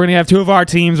boo. So we're gonna have 2 of our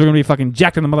teams. We're gonna be fucking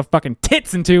jacked in the motherfucking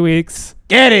tits in 2 weeks.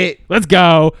 Get it? Let's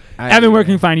go. Evan, where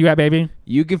can you find you at, baby?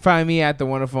 You can find me at the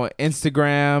wonderful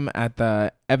Instagram at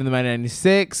the Evan the Man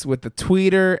 96 with the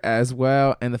Twitter as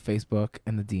well and the Facebook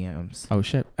and the DMs. Oh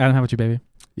shit. Adam, how about you, baby?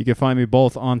 You can find me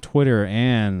both on Twitter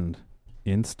and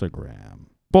Instagram.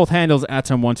 Both handles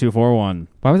 @Tom1241.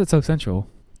 Why was it so sensual?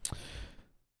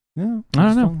 Yeah. I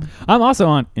don't know. I'm also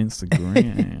on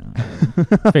Instagram,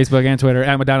 Facebook, and Twitter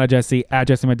at Madonna Jesse, at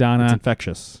Jesse It's Madonna.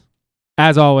 infectious.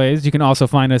 As always, you can also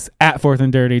find us at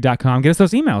fourthanddirty.com. Get us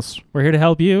those emails. We're here to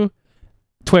help you.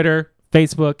 Twitter,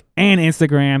 Facebook, and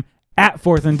Instagram at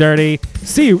Fourth and Dirty.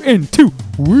 See you in 2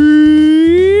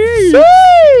 weeks.